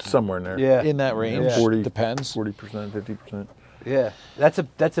 Somewhere in there. Yeah. In that range. Yeah. 40, Depends. 40%, 50%. Yeah, that's a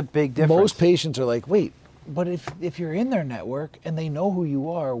big difference. Most patients are like, wait, but if you're in their network and they know who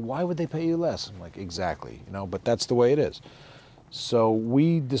you are, why would they pay you less? I'm like, exactly, but that's the way it is. So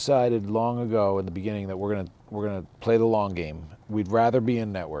we decided long ago in the beginning that we're gonna play the long game. We'd rather be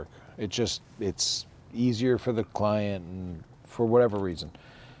in network. It's easier for the client and for whatever reason.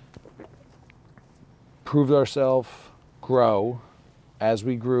 Proved ourselves, grow. As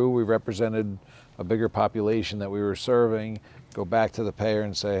we grew, we represented a bigger population that we were serving. Go back to the payer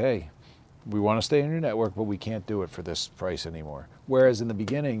and say, hey, we want to stay in your network, but we can't do it for this price anymore. Whereas in the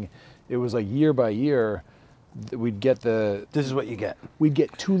beginning, it was like year by year, we'd get This is what you get. We'd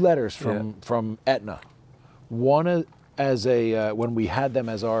get 2 letters from Aetna. One as when we had them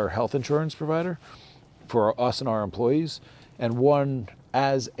as our health insurance provider for us and our employees, and one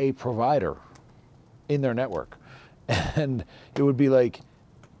as a provider in their network. And it would be like,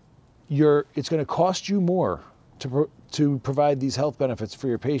 it's going to cost you more to provide these health benefits for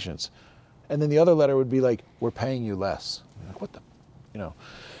your patients. And then the other letter would be like, we're paying you less. Like, what the,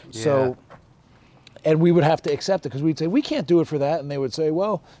 So, and we would have to accept it because we'd say, we can't do it for that. And they would say,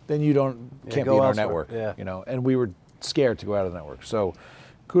 well, then you can't be in our network. Yeah. And we were scared to go out of the network. So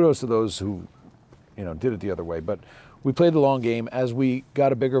kudos to those who, did it the other way. But we played the long game. As we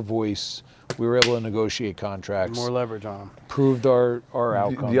got a bigger voice, we were able to negotiate contracts. More leverage on them. Proved our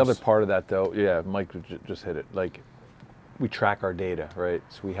outcomes. The other part of that, though, Mike just hit it. Like, we track our data, right?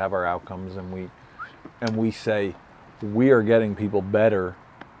 So we have our outcomes, and we say we are getting people better,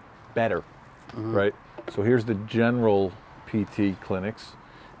 right? So here's the general PT clinics,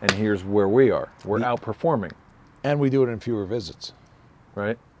 and here's where we are. We're outperforming, And we do it in fewer visits.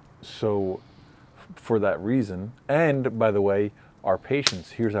 right? So for that reason, and by the way, our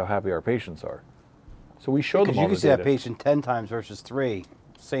patients, here's how happy our patients are. So we show them Because all you the can see that data. patient 10 times versus 3,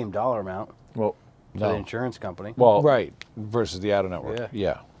 same dollar amount Well, for No. the insurance company. well, Right. Versus the out of network.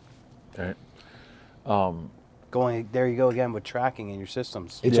 Yeah. Yeah. right. Going there, you go again with tracking in your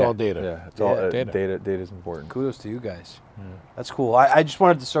systems. It's Yeah, all data. Yeah, it's all Data. data is important. Kudos to you guys. That's cool. I just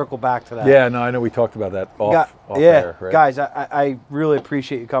wanted to circle back to that. Yeah, no, I know we talked about that off yeah, air, right? guys, I really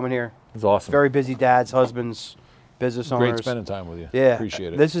appreciate you coming here. It's awesome. Very busy dads, husbands, business owners. Great spending time with you. Yeah,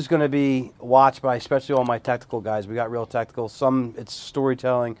 Appreciate it. This is going to be watched by especially all my technical guys. We got real technical. Some it's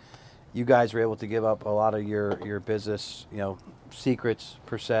storytelling. You guys were able to give up a lot of your business, secrets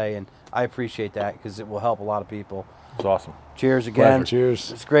per se, and I appreciate that because it will help a lot of people. It's awesome. Cheers again. Pleasure.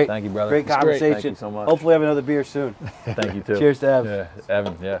 Cheers. It's great. Thank you, brother. Great It's great. conversation. Thank you so much. Hopefully, have another beer soon. Thank you too. Cheers to Ev. Yeah,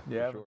 Evan. Yeah. Yeah.